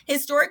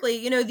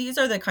historically, these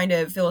are the kind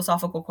of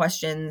philosophical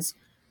questions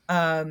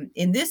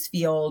in this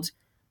field,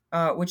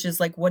 which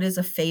is like, what is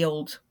a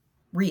failed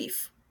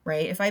reef,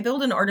 right? If I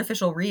build an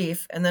artificial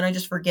reef and then I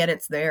just forget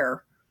it's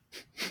there,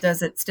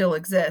 does it still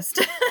exist?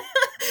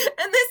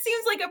 And this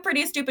seems like a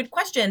pretty stupid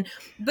question,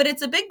 but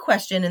it's a big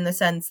question in the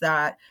sense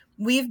that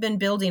we've been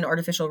building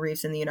artificial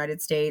reefs in the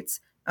United States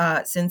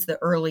since the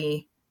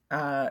early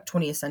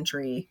 20th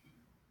century.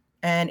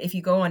 And if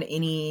you go on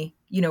any,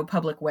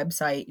 public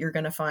website, you're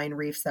going to find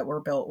reefs that were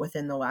built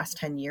within the last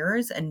 10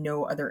 years and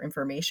no other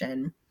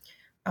information.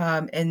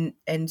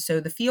 And so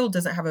the field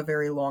doesn't have a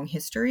very long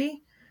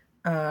history,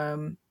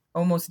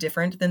 almost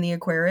different than the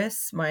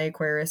Aquarius. My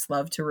Aquarius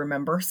love to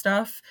remember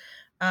stuff.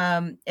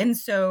 And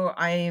so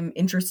I'm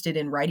interested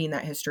in writing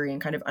that history and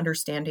kind of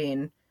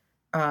understanding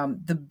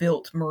the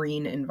built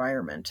marine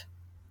environment.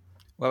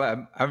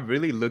 Well, I'm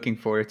really looking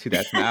forward to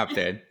that map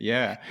then.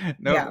 Yeah.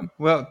 No. Yeah.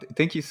 Well,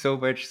 thank you so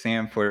much,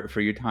 Sam, for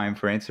your time,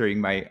 for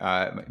answering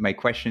my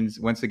questions.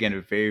 Once again,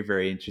 a very,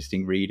 very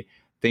interesting read.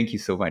 Thank you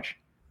so much.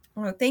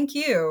 Well, thank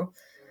you.